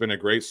well, and it's been a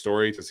great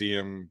story to see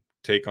him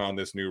take on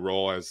this new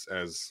role as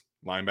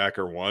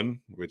linebacker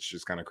one, which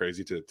is kind of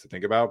crazy to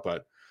think about,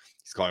 but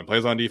he's calling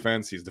plays on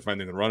defense. He's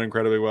defending the run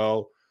incredibly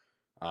well.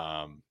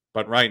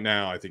 But right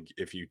now, I think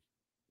if you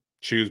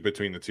choose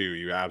between the two,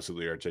 you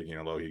absolutely are taking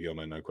Alohi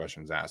Gilman, no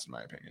questions asked, in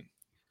my opinion.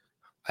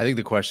 I think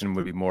the question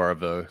would be more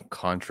of a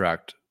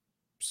contract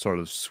sort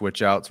of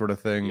switch out sort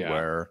of thing,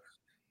 where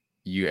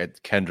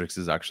Kendricks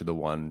is actually the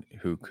one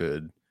who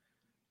could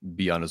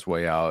be on his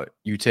way out.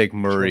 You take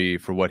Murray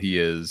for what he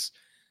is,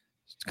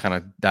 kind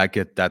of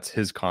that's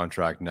his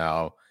contract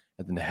now,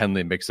 and then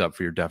Henley makes up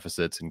for your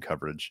deficits in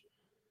coverage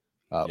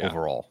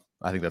overall.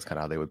 I think that's kind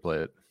of how they would play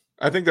it.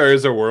 I think there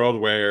is a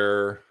world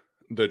where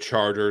the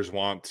Chargers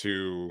want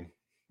to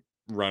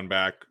run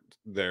back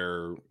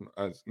their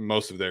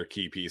most of their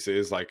key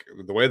pieces. Like,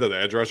 the way that the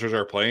edge rushers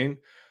are playing,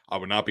 I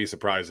would not be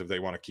surprised if they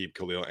want to keep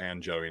Khalil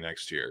and Joey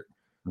next year.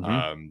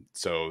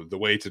 So the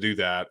way to do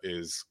that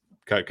is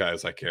cut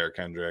guys like Eric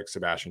Kendricks,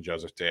 Sebastian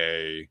Joseph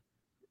Day.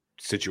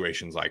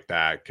 Situations like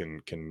that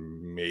can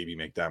maybe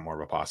make that more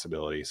of a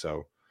possibility.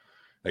 So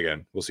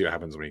again, we'll see what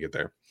happens when we get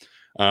there.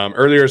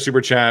 Earlier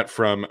super chat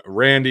from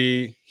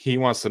Randy. He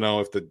wants to know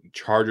if the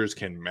Chargers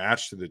can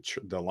match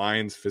the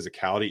Lions'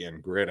 physicality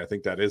and grit. I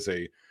think that is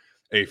a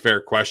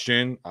fair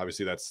question.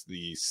 Obviously, that's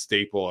the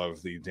staple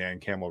of the Dan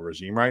Campbell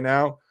regime right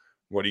now.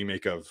 What do you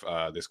make of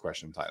this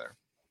question, Tyler?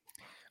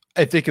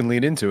 If they can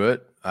lean into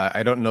it,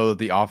 I don't know that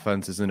the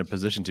offense is in a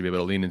position to be able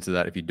to lean into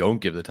that if you don't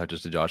give the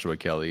touches to Joshua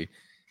Kelly,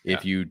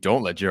 if you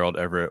don't let Gerald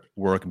Everett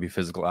work and be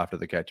physical after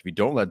the catch, if you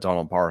don't let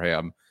Donald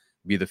Parham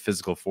be the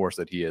physical force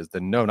that he is,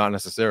 then no, not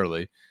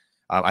necessarily.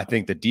 I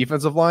think the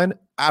defensive line,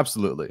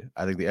 absolutely.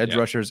 I think the edge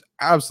rushers,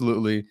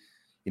 absolutely.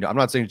 I'm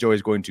not saying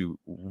Joey's going to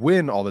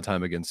win all the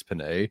time against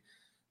Panay,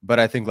 but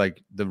I think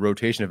like the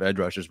rotation of edge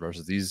rushers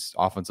versus these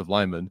offensive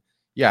linemen,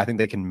 I think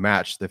they can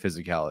match the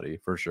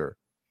physicality for sure.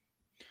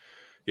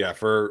 Yeah,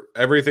 for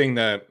everything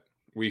that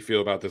we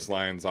feel about this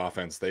Lions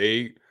offense,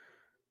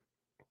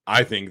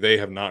 I think they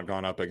have not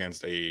gone up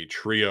against a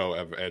trio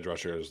of edge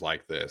rushers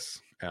like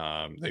this.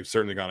 They've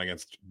certainly gone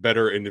against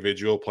better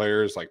individual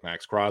players like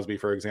Max Crosby,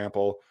 for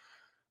example.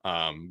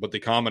 But the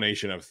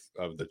combination of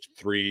the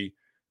three,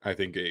 I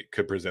think it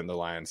could present the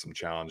Lions some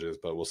challenges,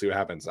 but we'll see what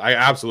happens. I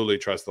absolutely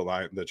trust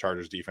the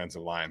Chargers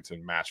defensive line to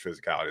match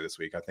physicality this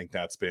week. I think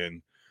that's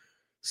been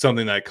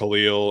something that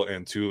Khalil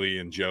and Thule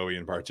and Joey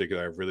in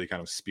particular have really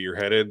kind of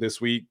spearheaded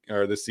this week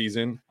or this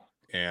season.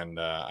 And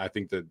I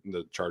think that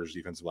the Chargers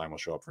defensive line will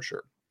show up for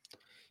sure.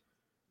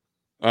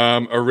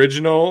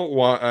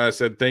 Original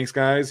said, thanks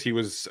guys. He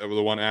was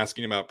the one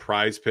asking about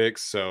prize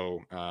picks. So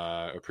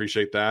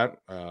appreciate that.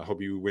 Hope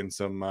you win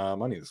some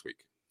money this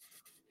week.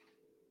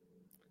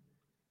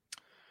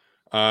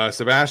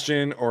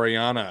 Sebastian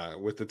Oriana,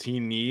 with the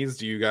team needs,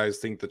 do you guys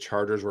think the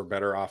Chargers were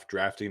better off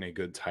drafting a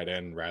good tight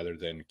end rather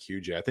than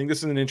QJ? I think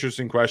this is an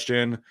interesting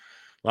question.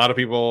 A lot of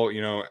people,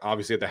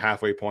 obviously at the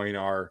halfway point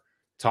are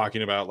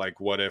talking about like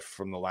what if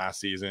from the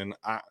last season.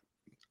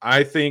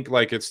 I think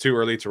like it's too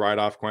early to write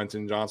off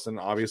Quentin Johnson,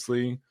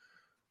 obviously,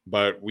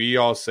 but we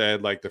all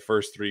said like the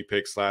first 3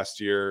 picks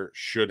last year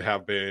should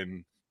have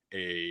been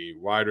a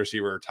wide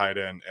receiver, tight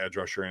end, edge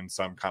rusher in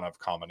some kind of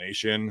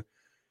combination.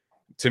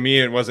 To me,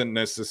 it wasn't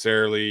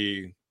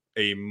necessarily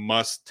a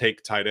must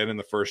take tight end in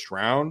the first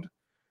round,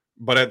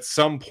 but at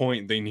some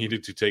point they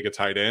needed to take a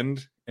tight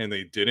end and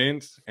they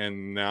didn't.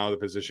 And now the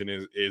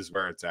position is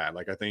where it's at.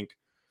 Like, I think,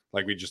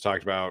 like we just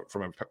talked about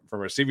from a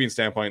receiving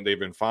standpoint, they've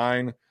been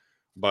fine,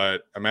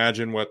 but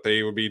imagine what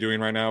they would be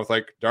doing right now with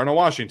like Darnell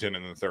Washington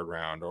in the 3rd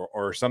round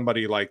or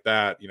somebody like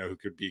that, who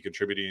could be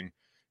contributing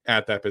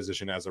at that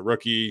position as a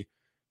rookie.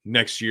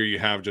 Next year, you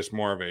have just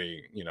more of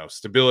a,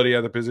 stability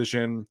at the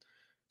position.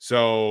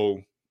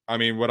 So, I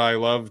mean, would I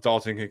love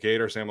Dalton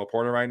Kincaid or Sam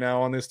Laporta right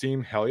now on this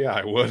team? Hell yeah,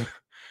 I would.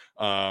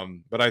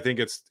 But I think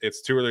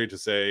it's too early to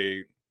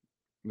say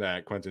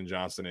that Quentin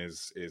Johnson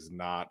is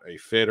not a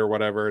fit or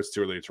whatever. It's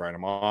too early to write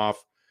him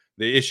off.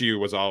 The issue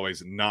was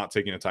always not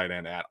taking a tight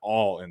end at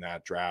all in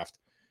that draft.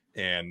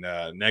 And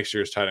next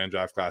year's tight end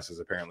draft class is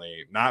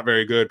apparently not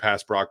very good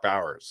past Brock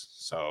Bowers.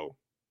 So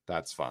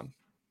That's fun.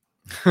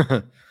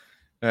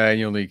 And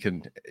you only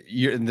can.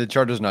 And the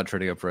Chargers not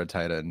trading up for a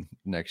tight end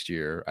next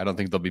year. I don't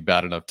think they'll be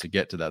bad enough to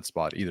get to that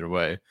spot either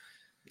way.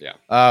 Yeah.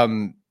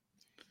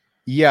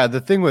 Yeah.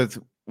 The thing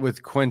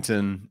with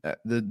Quentin,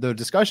 the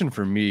discussion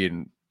for me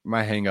and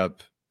my hang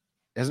up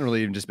hasn't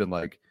really even just been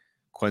like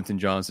Quentin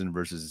Johnson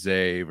versus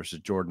Zay versus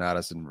Jordan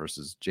Addison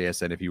versus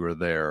JSN if you were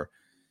there.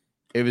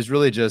 It was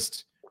really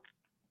just,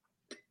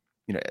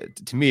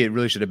 to me, it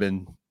really should have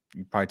been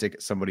you probably take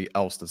somebody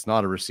else that's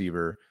not a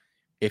receiver.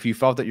 If you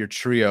felt that your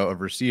trio of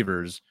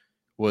receivers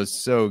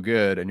was so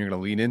good and you're going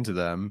to lean into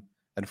them,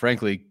 and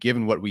frankly,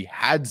 given what we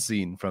had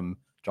seen from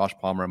Josh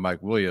Palmer and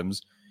Mike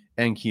Williams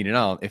and Keenan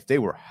Allen, if they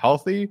were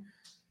healthy,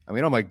 I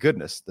mean, oh my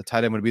goodness, the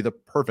tight end would be the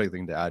perfect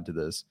thing to add to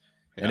this.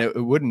 Yeah. And it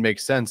wouldn't make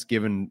sense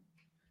given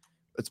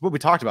it's what we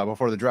talked about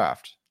before the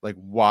draft. Like,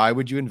 why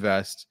would you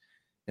invest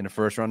in a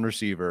first-round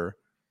receiver?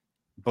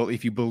 But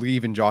if you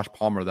believe in Josh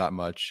Palmer that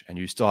much and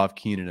you still have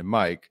Keenan and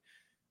Mike,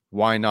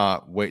 why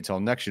not wait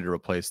till next year to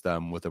replace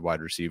them with a wide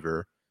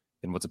receiver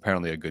in what's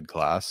apparently a good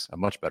class, a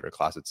much better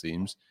class, it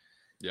seems.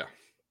 Yeah.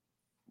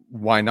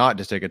 Why not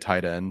just take a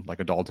tight end like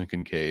a Dalton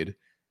Kincaid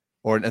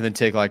and then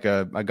take like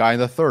a guy in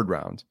the third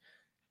round?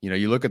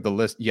 You look at the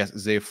list. Yes,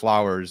 Zay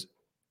Flowers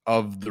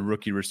of the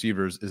rookie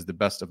receivers is the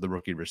best of the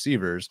rookie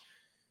receivers.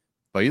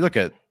 But you look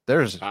at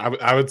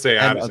I would say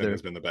Addison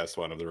has been the best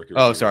one of the rookie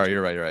receivers. Oh, sorry.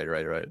 You're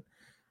right.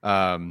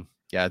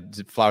 Yeah,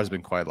 Flowers has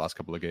been quiet the last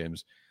couple of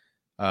games.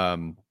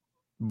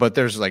 But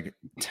there's like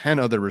 10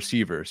 other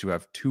receivers who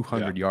have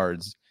 200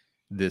 yards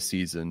this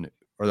season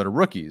or that are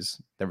rookies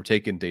that were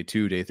taken day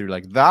 2, day 3.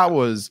 Like that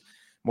was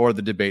more of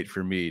the debate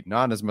for me.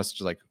 Not as much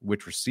as like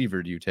which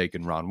receiver do you take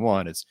in round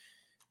 1. It's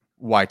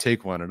why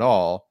take one at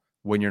all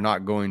when you're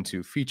not going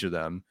to feature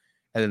them.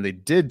 And then they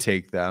did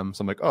take them.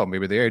 So I'm like, oh,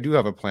 maybe they do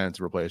have a plan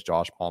to replace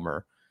Josh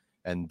Palmer.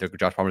 And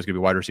Josh Palmer is going to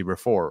be wide receiver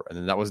 4. And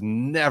then that was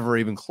never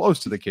even close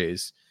to the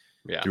case.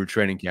 Through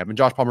training camp. And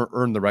Josh Palmer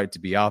earned the right to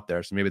be out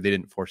there. So maybe they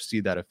didn't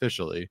foresee that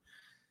officially.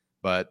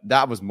 But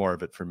that was more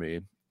of it for me.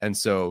 And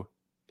so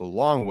the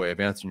long way of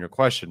answering your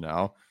question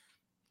now,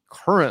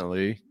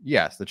 currently,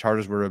 yes, the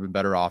Chargers would have been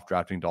better off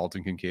drafting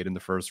Dalton Kincaid in the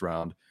first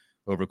round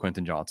over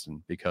Quentin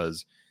Johnson,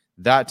 because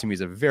that to me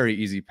is a very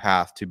easy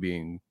path to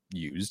being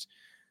used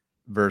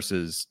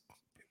versus,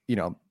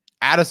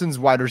 Addison's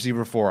wide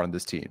receiver 4 on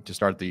this team to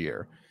start the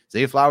year.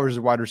 Zay Flowers is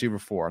wide receiver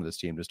 4 on this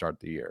team to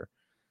start the year.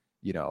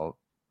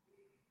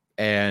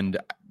 And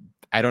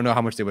I don't know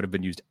how much they would have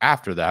been used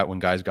after that when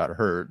guys got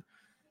hurt,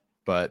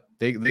 but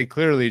they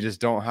clearly just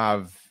don't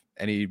have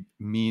any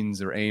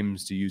means or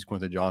aims to use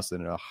Quentin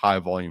Johnson in a high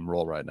volume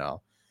role right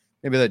now.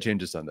 Maybe that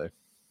changes Sunday.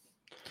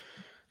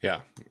 Yeah,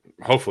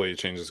 hopefully it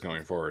changes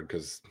going forward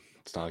because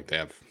it's not like they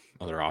have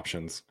other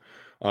options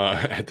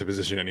at the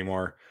position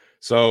anymore.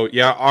 So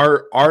yeah,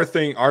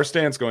 our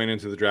stance going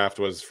into the draft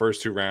was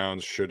first 2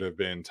 rounds should have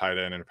been tight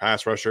end and a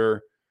pass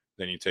rusher.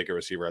 Then you take a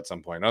receiver at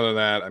some point. Other than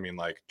that, I mean,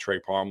 like Trey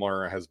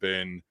Palmer has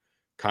been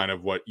kind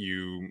of what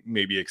you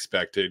maybe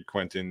expected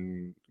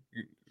Quentin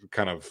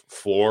kind of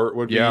floor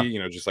would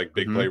be, just like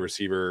big play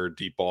receiver,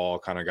 deep ball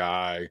kind of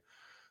guy.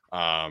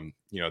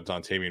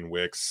 Dontavian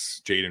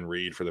Wicks, Jaden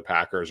Reed for the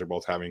Packers are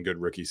both having good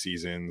rookie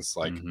seasons.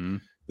 Like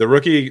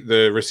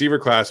the receiver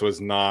class was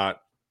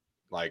not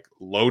like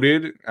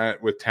loaded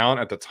with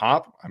talent at the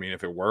top. I mean,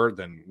 if it were,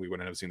 then we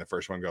wouldn't have seen the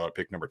first one go at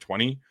pick number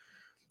 20.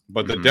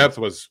 But the depth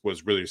was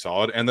really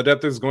solid, and the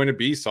depth is going to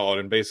be solid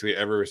in basically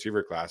every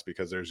receiver class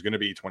because there's going to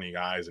be 20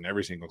 guys in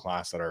every single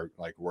class that are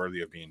like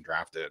worthy of being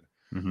drafted.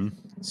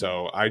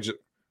 So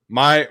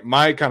my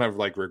kind of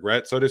like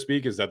regret, so to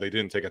speak, is that they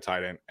didn't take a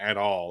tight end at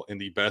all in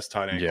the best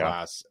tight end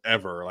class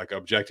ever. Like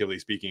objectively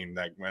speaking,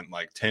 that went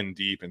like 10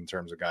 deep in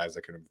terms of guys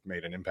that could have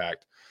made an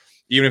impact.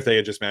 Even if they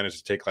had just managed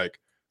to take like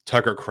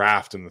Tucker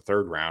Kraft in the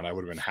 3rd round, I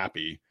would have been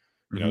happy.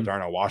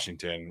 Darnell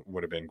Washington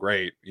would have been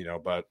great,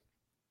 but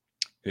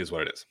it is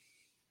what it is.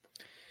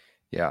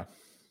 Yeah.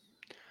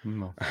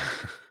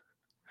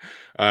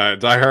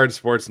 Diehard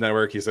Sports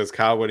Network, he says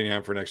Kyle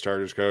Whittingham for next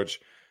Chargers coach.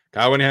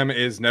 Kyle Whittingham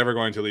is never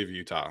going to leave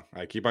Utah.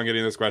 I keep on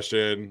getting this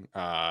question.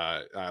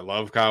 I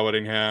love Kyle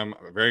Whittingham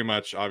very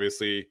much.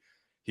 Obviously,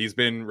 he's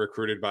been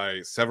recruited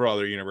by several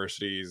other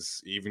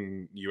universities.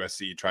 Even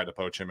USC tried to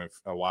poach him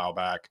a while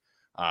back.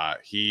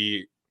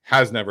 He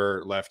has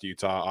never left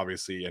Utah,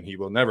 obviously, and he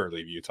will never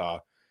leave Utah.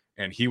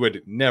 And he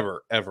would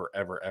never, ever,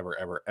 ever, ever,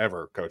 ever,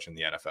 ever coach in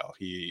the NFL.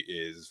 He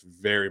is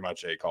very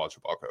much a college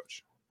football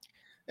coach.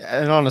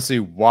 And honestly,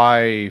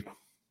 why,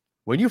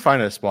 when you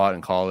find a spot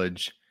in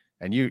college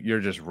and you're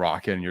just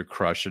rocking, you're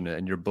crushing it,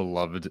 and you're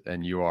beloved,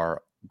 and you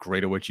are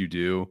great at what you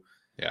do,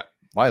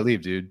 why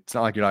leave, dude? It's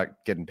not like you're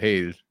not getting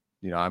paid.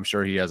 I'm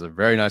sure he has a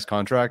very nice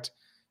contract.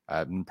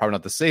 Probably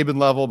not the Saban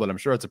level, but I'm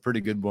sure it's a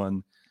pretty good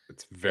one.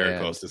 It's very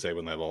close to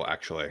Saban level,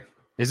 actually.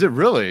 Is it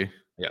really?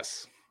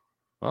 Yes.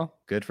 Well,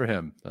 good for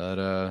him.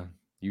 But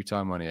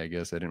Utah money, I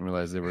guess. I didn't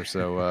realize they were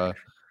so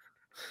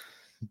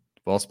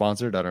well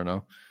sponsored. I don't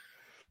know.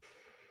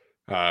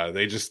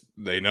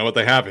 They know what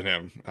they have in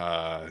him.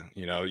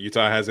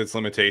 Utah has its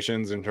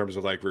limitations in terms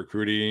of like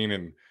recruiting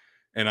and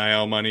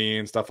NIL money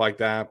and stuff like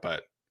that.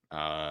 But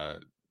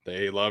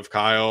They love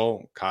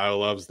Kyle. Kyle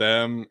loves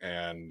them,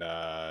 and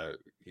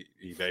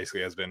he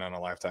basically has been on a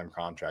lifetime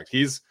contract.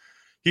 He's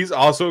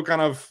also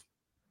kind of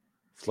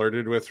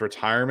flirted with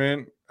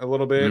retirement a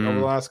little bit over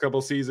the last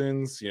couple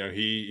seasons.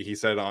 He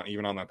said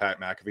even on the Pat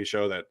McAfee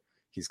show that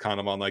he's kind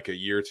of on like a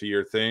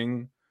year-to-year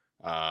thing.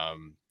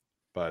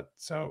 But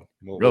so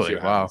we'll see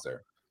what happens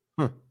there.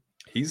 Huh.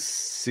 He's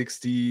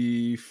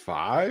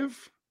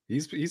 65.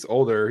 He's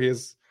older. He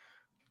has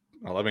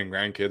 11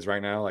 grandkids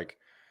right now.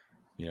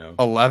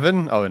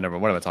 11? Oh, never.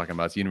 What am I talking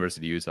about? It's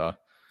University of Utah.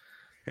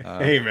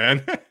 Hey,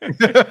 man.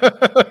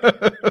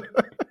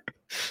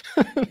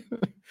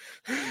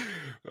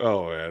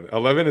 Oh man,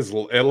 11 is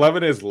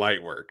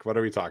light work. What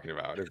are we talking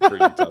about? For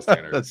Utah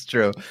standards.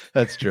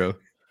 That's true.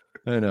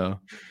 I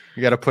know.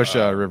 You got to push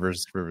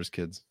Rivers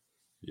kids.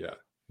 Yeah.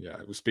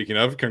 Speaking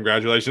of,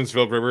 congratulations,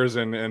 Philip Rivers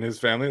and his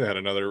family. They had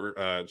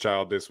another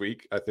child this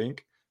week, I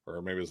think,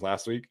 or maybe it was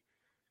last week.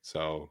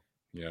 So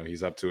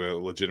he's up to a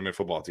legitimate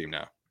football team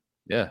now.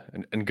 Yeah,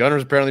 and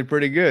Gunner's apparently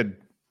pretty good.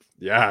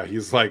 Yeah,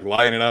 he's like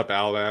lighting it up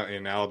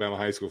in Alabama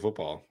high school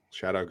football.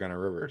 Shout out Gunner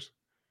Rivers.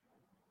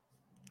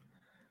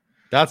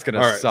 That's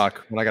gonna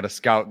suck when I got to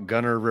scout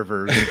Gunner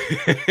Rivers.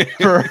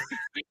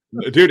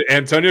 Dude,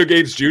 Antonio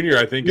Gates Jr.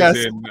 I think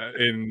is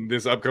in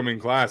this upcoming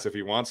class if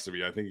he wants to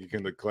be. I think he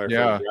can declare for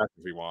the draft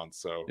if he wants.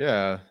 So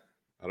yeah,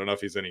 I don't know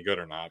if he's any good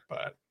or not,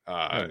 but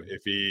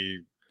if he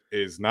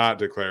is not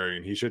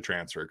declaring, he should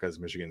transfer because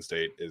Michigan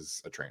State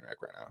is a train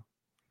wreck right now.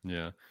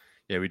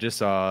 Yeah. We just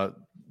saw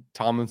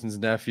Tomlinson's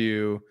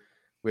nephew.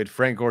 We had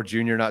Frank Gore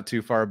Jr. not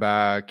too far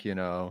back.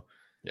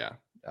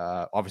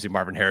 Obviously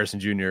Marvin Harrison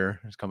Jr.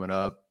 is coming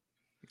up.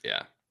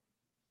 Yeah.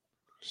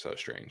 So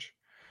strange.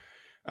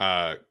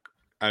 I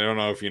don't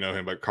know if you know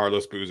him, but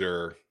Carlos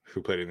Boozer,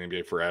 who played in the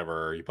NBA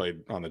forever, he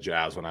played on the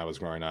Jazz when I was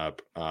growing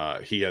up.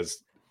 He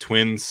has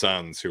twin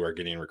sons who are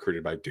getting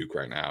recruited by Duke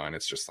right now. And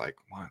it's just like,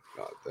 what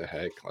the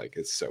heck? Like,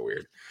 it's so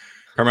weird.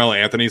 Carmelo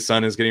Anthony's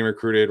son is getting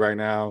recruited right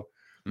now.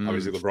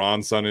 Obviously,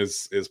 LeBron's son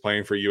is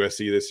playing for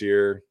USC this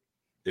year.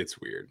 It's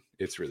weird.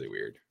 It's really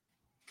weird.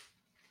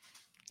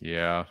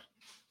 Yeah.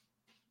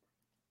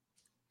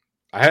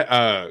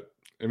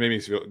 It made me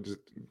feel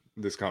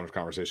this kind of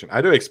conversation. I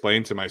had to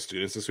explain to my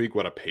students this week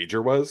what a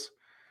pager was.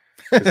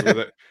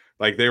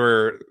 Like they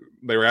were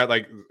at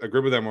like a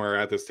group of them were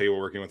at this table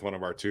working with one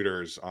of our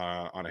tutors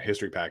on a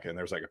history packet, and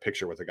there was like a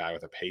picture with a guy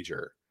with a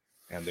pager,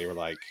 and they were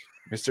like,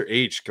 "Mr.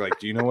 H, like,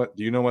 do you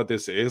know what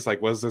this is?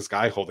 Like, what is this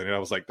guy holding?" And I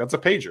was like, "That's a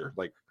pager."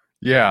 Like,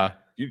 yeah,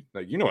 you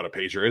know what a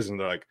pager is, and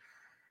they're like,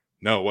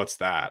 "No, what's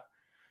that?"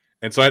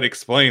 And so I had to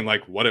explain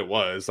like what it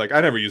was. Like,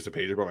 I never used a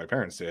pager, but my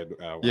parents did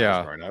when I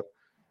was growing up.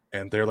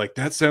 And they're like,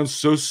 that sounds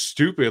so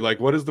stupid. Like,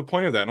 what is the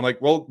point of that? And I'm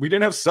like, well, we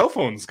didn't have cell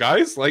phones,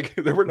 guys. Like,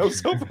 there were no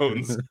cell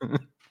phones.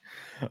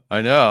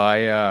 I know.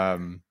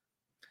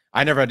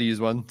 I never had to use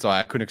one, so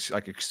I couldn't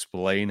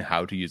explain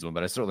how to use one.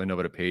 But I certainly know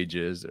what a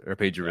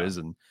pager is,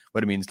 and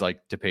what it means like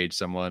to page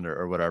someone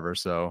or whatever.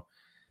 So,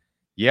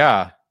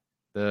 it's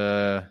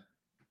gonna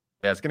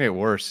get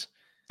worse.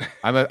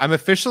 I'm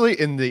officially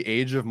in the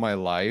age of my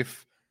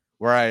life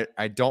where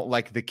I don't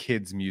like the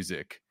kids'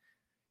 music.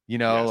 In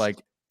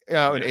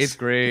 8th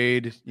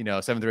grade,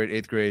 7th grade,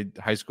 8th grade,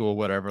 high school,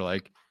 whatever,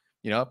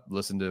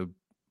 listen to,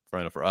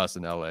 for us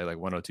in LA, like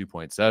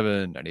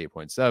 102.7,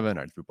 98.7,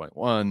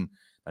 93.1,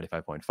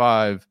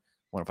 95.5,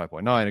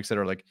 105.9,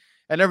 etc.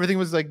 And everything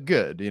was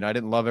good. I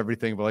didn't love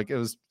everything, but it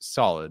was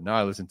solid. Now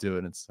I listen to it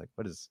and it's like,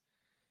 what is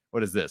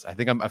this? I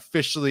think I'm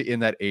officially in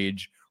that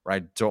age where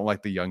I don't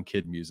like the young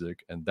kid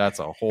music. And that's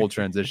a whole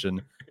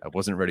transition I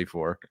wasn't ready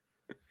for.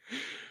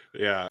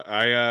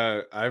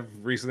 Yeah, I've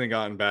recently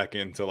gotten back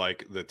into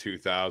the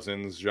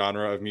 2000s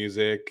genre of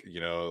music,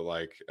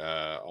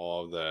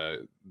 all of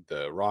the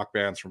rock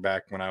bands from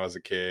back when I was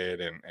a kid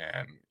and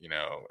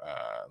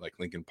like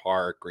Linkin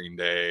Park, Green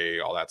Day,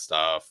 all that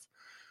stuff.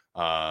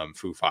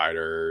 Foo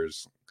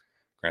Fighters.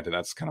 Granted,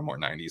 that's kind of more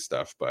 90s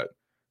stuff, but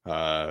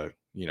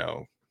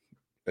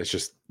it's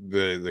just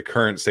the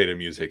current state of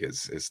music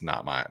is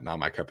not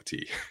my cup of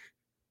tea.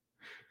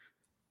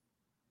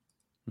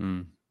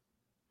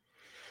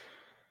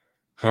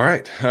 All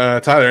right.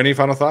 Tyler, any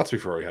final thoughts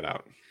before we head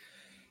out?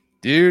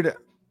 Dude,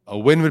 a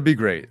win would be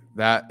great.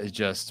 That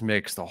just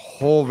makes the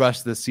whole rest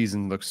of the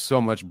season look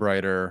so much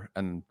brighter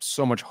and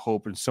so much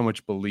hope and so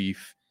much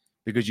belief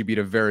because you beat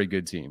a very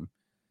good team.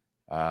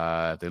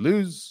 If they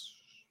lose,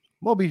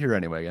 we'll be here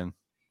anyway again.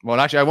 Well,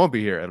 actually, I won't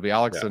be here. It'll be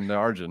Alex and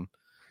Arjun.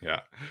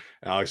 Yeah.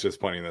 Alex just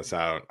pointing this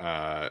out.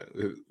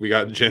 We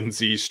got Gen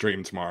Z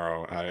stream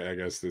tomorrow, I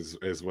guess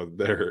is what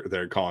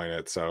they're calling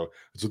it. So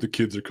that's what the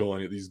kids are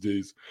calling it these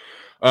days.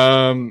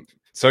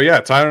 So yeah,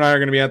 Tyler and I are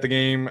going to be at the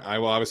game. I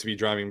will obviously be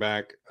driving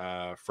back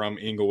from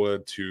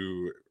Inglewood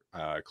to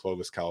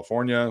Clovis,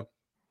 California.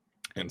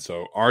 And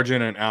so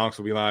Arjun and Alex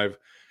will be live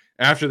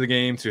after the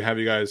game to have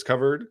you guys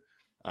covered.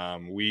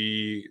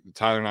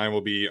 Tyler and I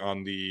will be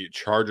on the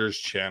Chargers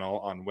channel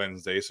on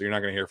Wednesday. So you're not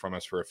going to hear from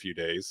us for a few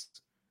days.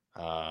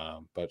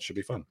 But it should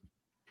be fun.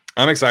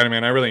 I'm excited,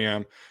 man. I really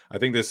am. I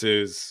think this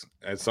is,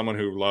 as someone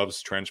who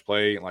loves trench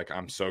play,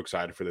 I'm so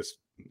excited for this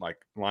like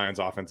Lions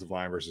offensive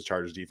line versus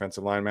Chargers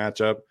defensive line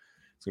matchup.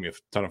 It's gonna be a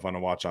ton of fun to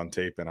watch on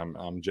tape, and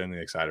I'm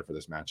genuinely excited for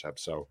this matchup.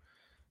 So,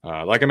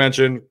 like I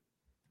mentioned,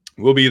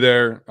 we'll be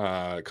there.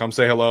 Come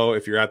say hello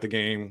if you're at the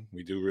game.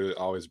 We do really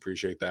always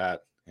appreciate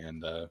that,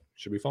 and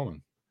should be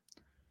fun.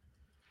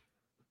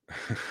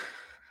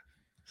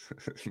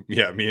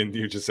 Yeah, me and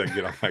you just said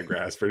get off my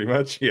grass, pretty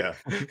much. Yeah,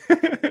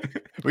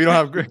 we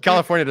don't have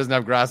California doesn't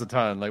have grass a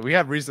ton. Like we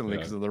have recently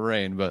because of the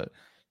rain, but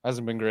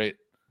hasn't been great.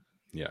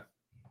 Yeah,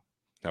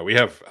 no, we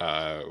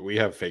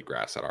have fake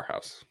grass at our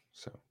house.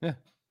 So yeah,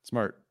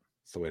 smart.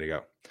 It's the way to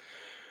go.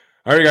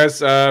 All right,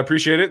 guys,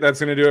 appreciate it. That's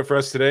going to do it for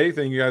us today.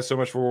 Thank you guys so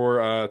much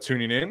for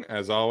tuning in.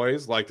 As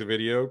always, like the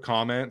video,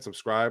 comment,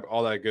 subscribe,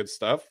 all that good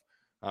stuff.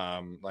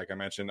 Like I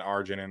mentioned,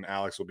 Arjun and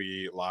Alex will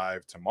be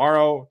live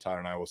tomorrow. Todd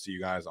and I will see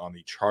you guys on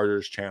the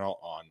Chargers channel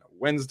on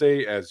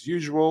Wednesday as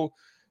usual.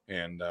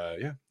 And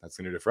yeah, that's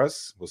going to do it for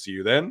us. We'll see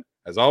you then.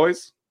 As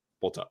always,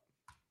 Bolt up.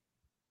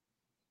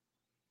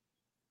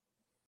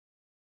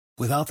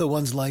 Without the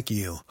ones like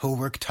you, who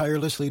work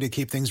tirelessly to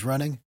keep things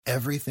running,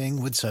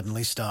 everything would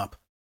suddenly stop.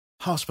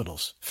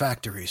 Hospitals,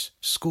 factories,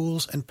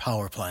 schools, and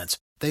power plants,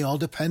 they all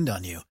depend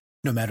on you.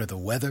 No matter the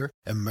weather,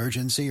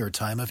 emergency, or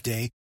time of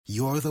day,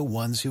 you're the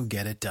ones who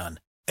get it done.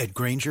 At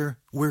Grainger,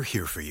 we're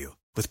here for you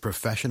with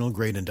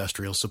professional-grade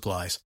industrial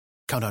supplies.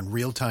 Count on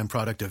real-time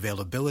product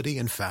availability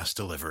and fast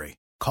delivery.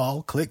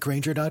 Call, click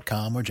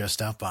Grainger.com, or just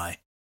stop by.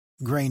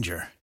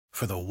 Grainger,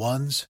 for the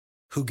ones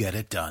who get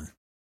it done.